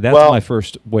honestly, that's my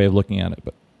first way of looking at it.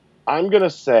 But I'm gonna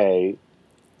say,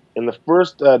 in the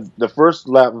first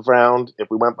round, if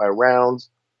we went by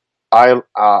rounds,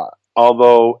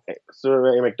 although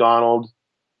Sir A. McDonald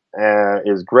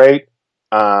is great,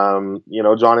 John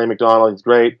A. McDonald is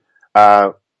great.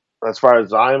 As far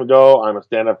as I go, I'm a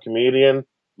stand-up comedian.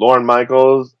 Lorne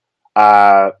Michaels,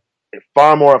 far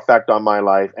more effect on my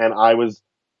life, and I was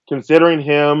considering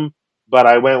him, but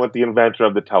I went with the inventor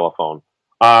of the telephone.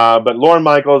 But Lorne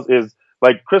Michaels is,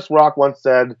 like Chris Rock once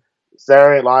said,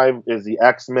 Saturday Night Live is the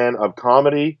X-Men of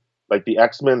comedy, like the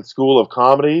X-Men school of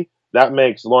comedy. That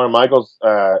makes Lorne Michaels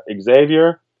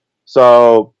Xavier.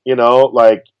 So, Lorne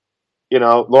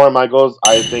Michaels,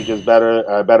 I think, is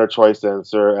a better choice than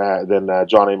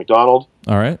John A. McDonald.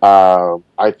 All right.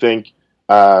 I think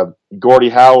Gordie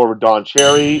Howe or Don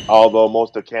Cherry, although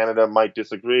most of Canada might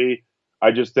disagree.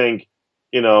 I just think,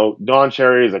 Don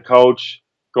Cherry is a coach.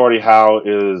 Gordie Howe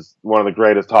is one of the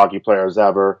greatest hockey players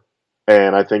ever.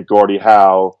 And I think Gordie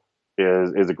Howe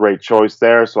is a great choice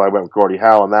there. So I went with Gordie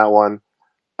Howe on that one.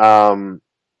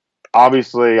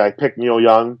 Obviously, I picked Neil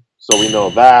Young, so we know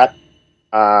that.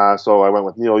 So I went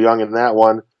with Neil Young in that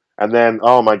one. And then,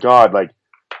 oh my God, like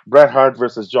Bret Hart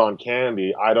versus John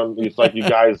Candy. It's like you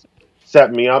guys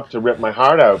set me up to rip my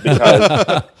heart out,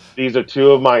 because these are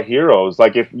two of my heroes.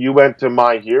 Like if you went to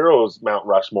my heroes Mount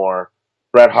Rushmore,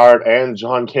 Bret Hart and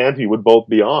John Candy would both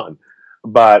be on.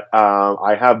 But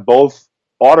I have both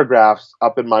autographs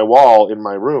up in my wall in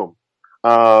my room.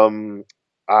 I've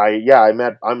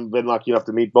been lucky enough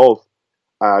to meet both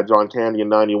John Candy in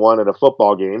 '91 at a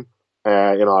football game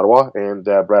in Ottawa, and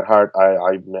Bret Hart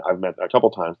I've met a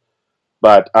couple times.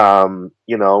 But out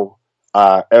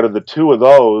of the two of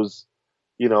those,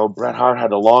 Bret Hart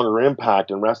had a longer impact,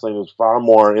 and wrestling is far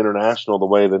more international the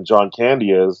way than John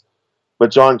Candy is. But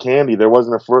John Candy, there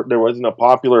wasn't a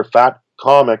popular fat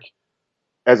comic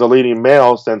as a leading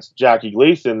male since Jackie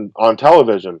Gleason on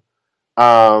television.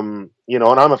 You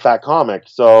know, and I'm a fat comic,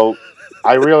 so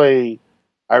I really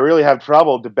have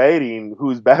trouble debating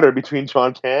who's better between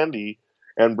John Candy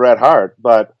and Bret Hart.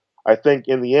 But I think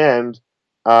in the end,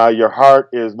 your heart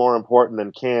is more important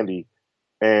than candy,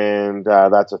 and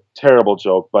that's a terrible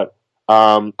joke. But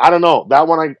I don't know, that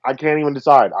one I can't even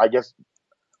decide. I guess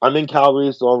I'm in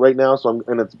Calgary right now,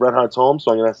 and it's Bret Hart's home,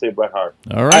 so I'm gonna say Bret Hart.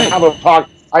 All right.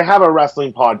 I have a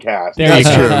wrestling podcast.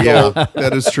 That's true. Yeah,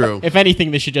 that is true. If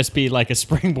anything, this should just be like a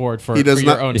springboard for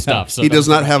your own stuff. So he does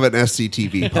not have an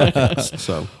SCTV podcast.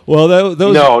 So well,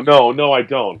 those no, I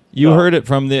don't. You heard it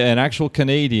from an actual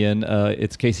Canadian.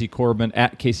 It's Casey Corbin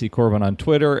at Casey Corbin on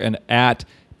Twitter and at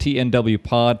TNW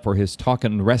Pod for his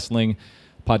Talkin' Wrestling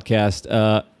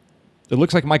podcast. It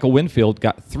looks like Michael Winfield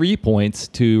got 3 points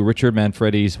to Richard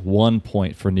Manfredi's 1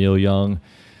 point for Neil Young.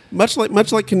 Much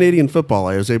like Canadian football,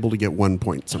 I was able to get 1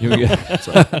 point somehow.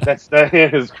 So. That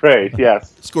is great.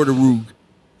 Yes, scored a roog.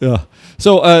 Yeah.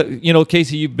 So,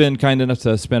 Casey, you've been kind enough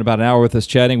to spend about an hour with us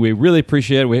chatting. We really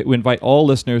appreciate it. We invite all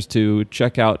listeners to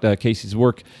check out Casey's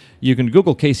work. You can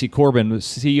Google Casey Corbin,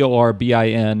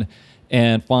 Corbin,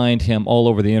 and find him all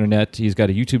over the internet. He's got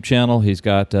a YouTube channel. He's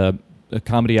got a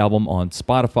comedy album on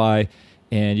Spotify.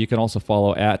 And you can also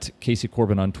follow at Casey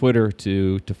Corbin on Twitter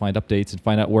to find updates and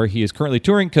find out where he is currently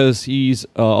touring, because he's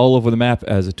all over the map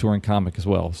as a touring comic as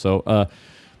well. So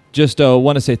just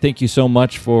want to say thank you so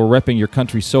much for repping your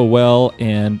country so well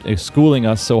and schooling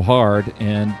us so hard.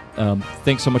 And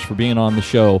thanks so much for being on the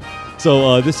show.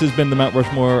 So this has been the Mount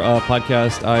Rushmore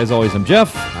podcast. As always, I'm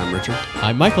Jeff. I'm Richard.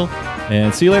 I'm Michael.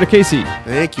 And see you later, Casey.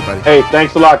 Thank you, buddy. Hey,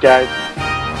 thanks a lot, guys.